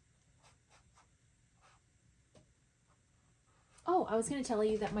 Oh, I was going to tell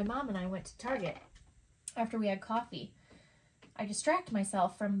you that my mom and I went to Target after we had coffee. I distract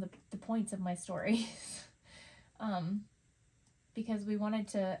myself from the points of my story. Because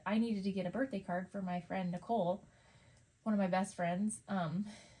I needed to get a birthday card for my friend Nicole, one of my best friends,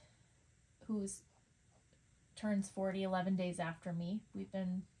 who's turns 40 11 days after me. We've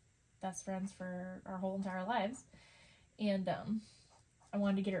been best friends for our whole entire lives. And I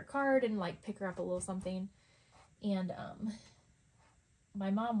wanted to get her a card and like pick her up a little something. And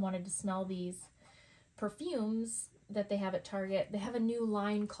my mom wanted to smell these perfumes that they have at Target. They have a new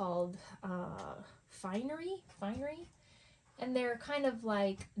line called Finery, and they're kind of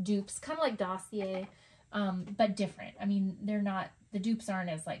like dupes, kind of like Dossier, but different. I mean, the dupes aren't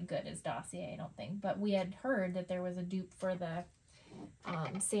as like good as Dossier, I don't think, but we had heard that there was a dupe for the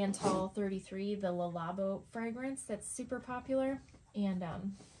Santal 33, the Le Labo fragrance that's super popular. And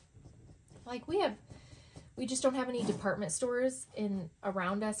like we just don't have any department stores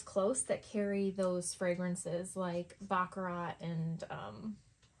around us close that carry those fragrances like Baccarat and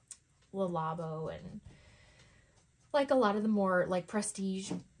Le Labo and like a lot of the more like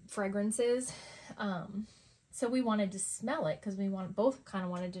prestige fragrances. So we wanted to smell it because we both kind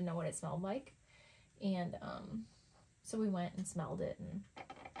of wanted to know what it smelled like. And so we went and smelled it, and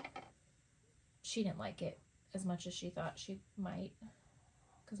she didn't like it as much as she thought she might,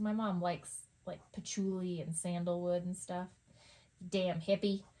 because my mom likes like patchouli and sandalwood and stuff. Damn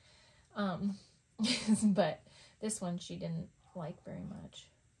hippie. But this one she didn't like very much.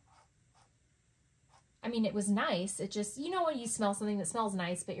 I mean, it was nice. It just, you know, when you smell something that smells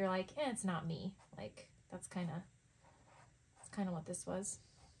nice, but you're like, it's not me. Like, that's kind of what this was.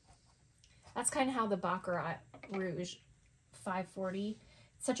 That's kind of how the Baccarat Rouge 540,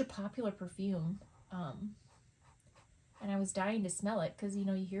 it's such a popular perfume. And I was dying to smell it because, you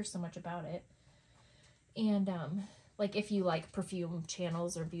know, you hear so much about it. And, like, if you like perfume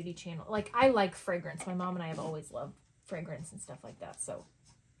channels or beauty channel, like, I like fragrance. My mom and I have always loved fragrance and stuff like that. So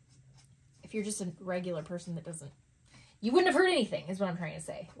if you're just a regular person that doesn't, you wouldn't have heard anything is what I'm trying to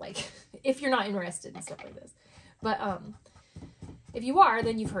say. Like, if you're not interested in stuff like this. But, if you are,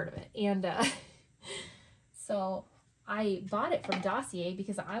 then you've heard of it. And, so I bought it from Dossier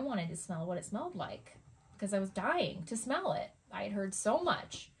because I wanted to smell what it smelled like, because I was dying to smell it. I had heard so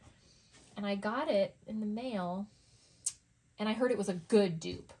much. And I got it in the mail, and I heard it was a good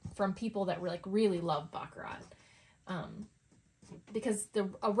dupe from people that were like really love Baccarat. Because the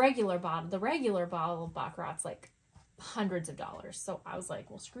regular bottle of Baccarat's like hundreds of dollars. So I was like,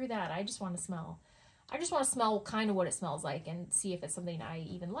 well, screw that. I just want to smell kind of what it smells like and see if it's something I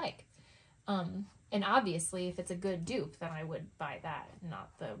even like. And obviously, if it's a good dupe, then I would buy that,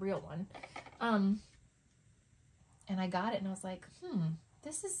 not the real one. And I got it, and I was like,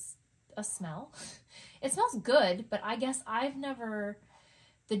 this is a smell. It smells good, but I guess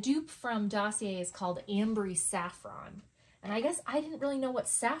the dupe from Dossier is called Ambery Saffron. And I guess I didn't really know what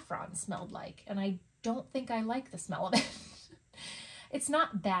saffron smelled like, and I don't think I like the smell of it. It's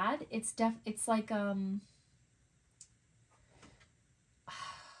not bad. It's like, I don't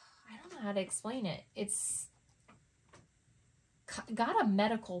know how to explain it. It's got a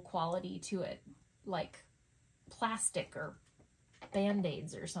medical quality to it, like plastic or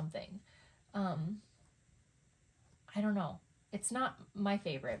Band-Aids or something. I don't know. It's not my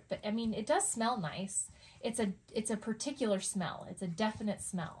favorite, but I mean, it does smell nice. It's a particular smell. It's a definite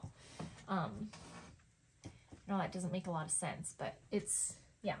smell. No, that doesn't make a lot of sense, but it's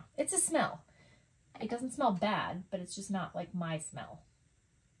a smell. It doesn't smell bad, but it's just not like my smell.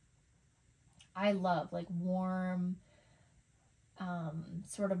 I love like warm,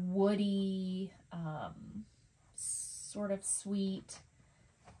 sort of woody, sort of sweet,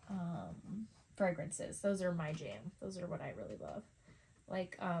 fragrances. Those are my jam. Those are what I really love.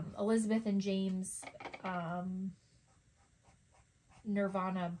 Like, Elizabeth and James,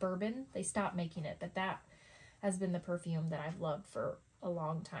 Nirvana Bourbon. They stopped making it, but that has been the perfume that I've loved for a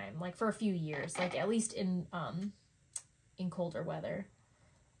long time, like for a few years, like at least in colder weather.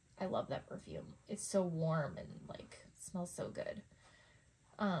 I love that perfume. It's so warm and like smells so good.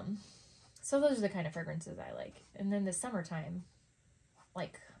 So those are the kind of fragrances I like. And then the summertime,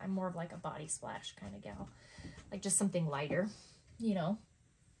 like I'm more of like a body splash kind of gal, like just something lighter, you know.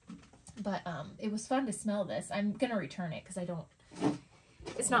 But it was fun to smell this. I'm gonna return it because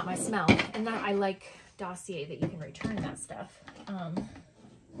it's not my smell, and that I like Dossier that you can return that stuff.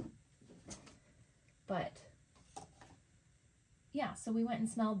 But yeah, so we went and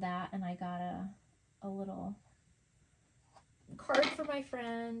smelled that, and I got a little card for my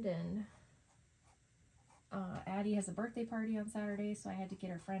friend, and Addie has a birthday party on Saturday, so I had to get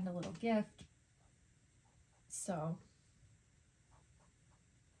her friend a little gift.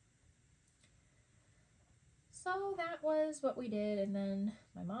 So that was what we did, and then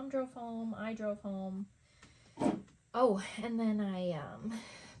my mom drove home, I drove home. Oh, and then I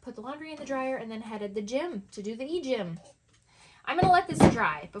put the laundry in the dryer and then headed to the gym to do the e-gym. I'm going to let this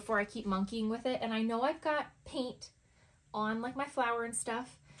dry before I keep monkeying with it, and I know I've got paint on like my flower and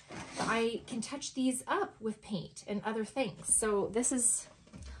stuff, but I can touch these up with paint and other things. So this is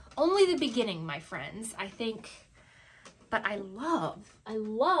only the beginning, my friends, I think. But I love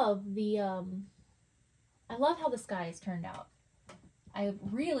the, I love how the skies turned out. I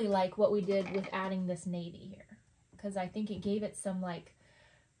really like what we did with adding this navy here, because I think it gave it some like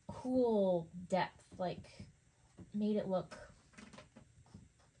cool depth, like made it look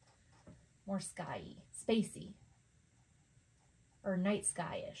more skyy, spacey, or night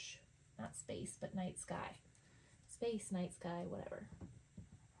sky-ish. Not space, but night sky. Space, night sky, whatever.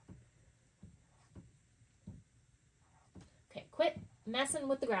 Okay, quit messing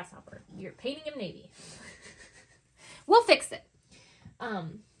with the grasshopper. You're painting him navy. We'll fix it. I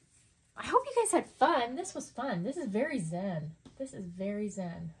hope you guys had fun. This was fun. This is very zen. This is very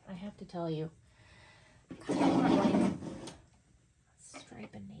zen, I have to tell you. I kind of want like a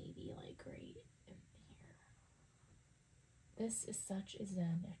stripe of navy like right in here. This is such a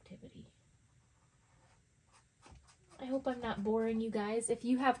zen activity. I hope I'm not boring you guys. If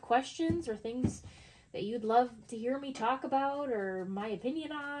you have questions or things that you'd love to hear me talk about, or my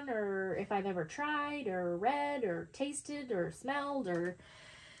opinion on, or if I've ever tried or read or tasted or smelled or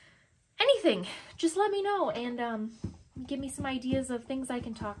anything, just let me know and give me some ideas of things I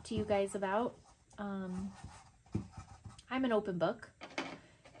can talk to you guys about. I'm an open book,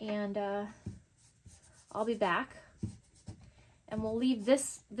 and I'll be back, and we'll leave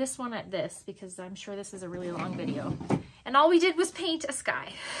this one at this because I'm sure this is a really long video, and all we did was paint a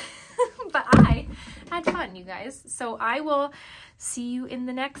sky. But I had fun, you guys. So I will see you in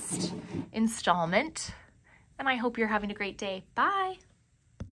the next installment, and I hope you're having a great day. Bye.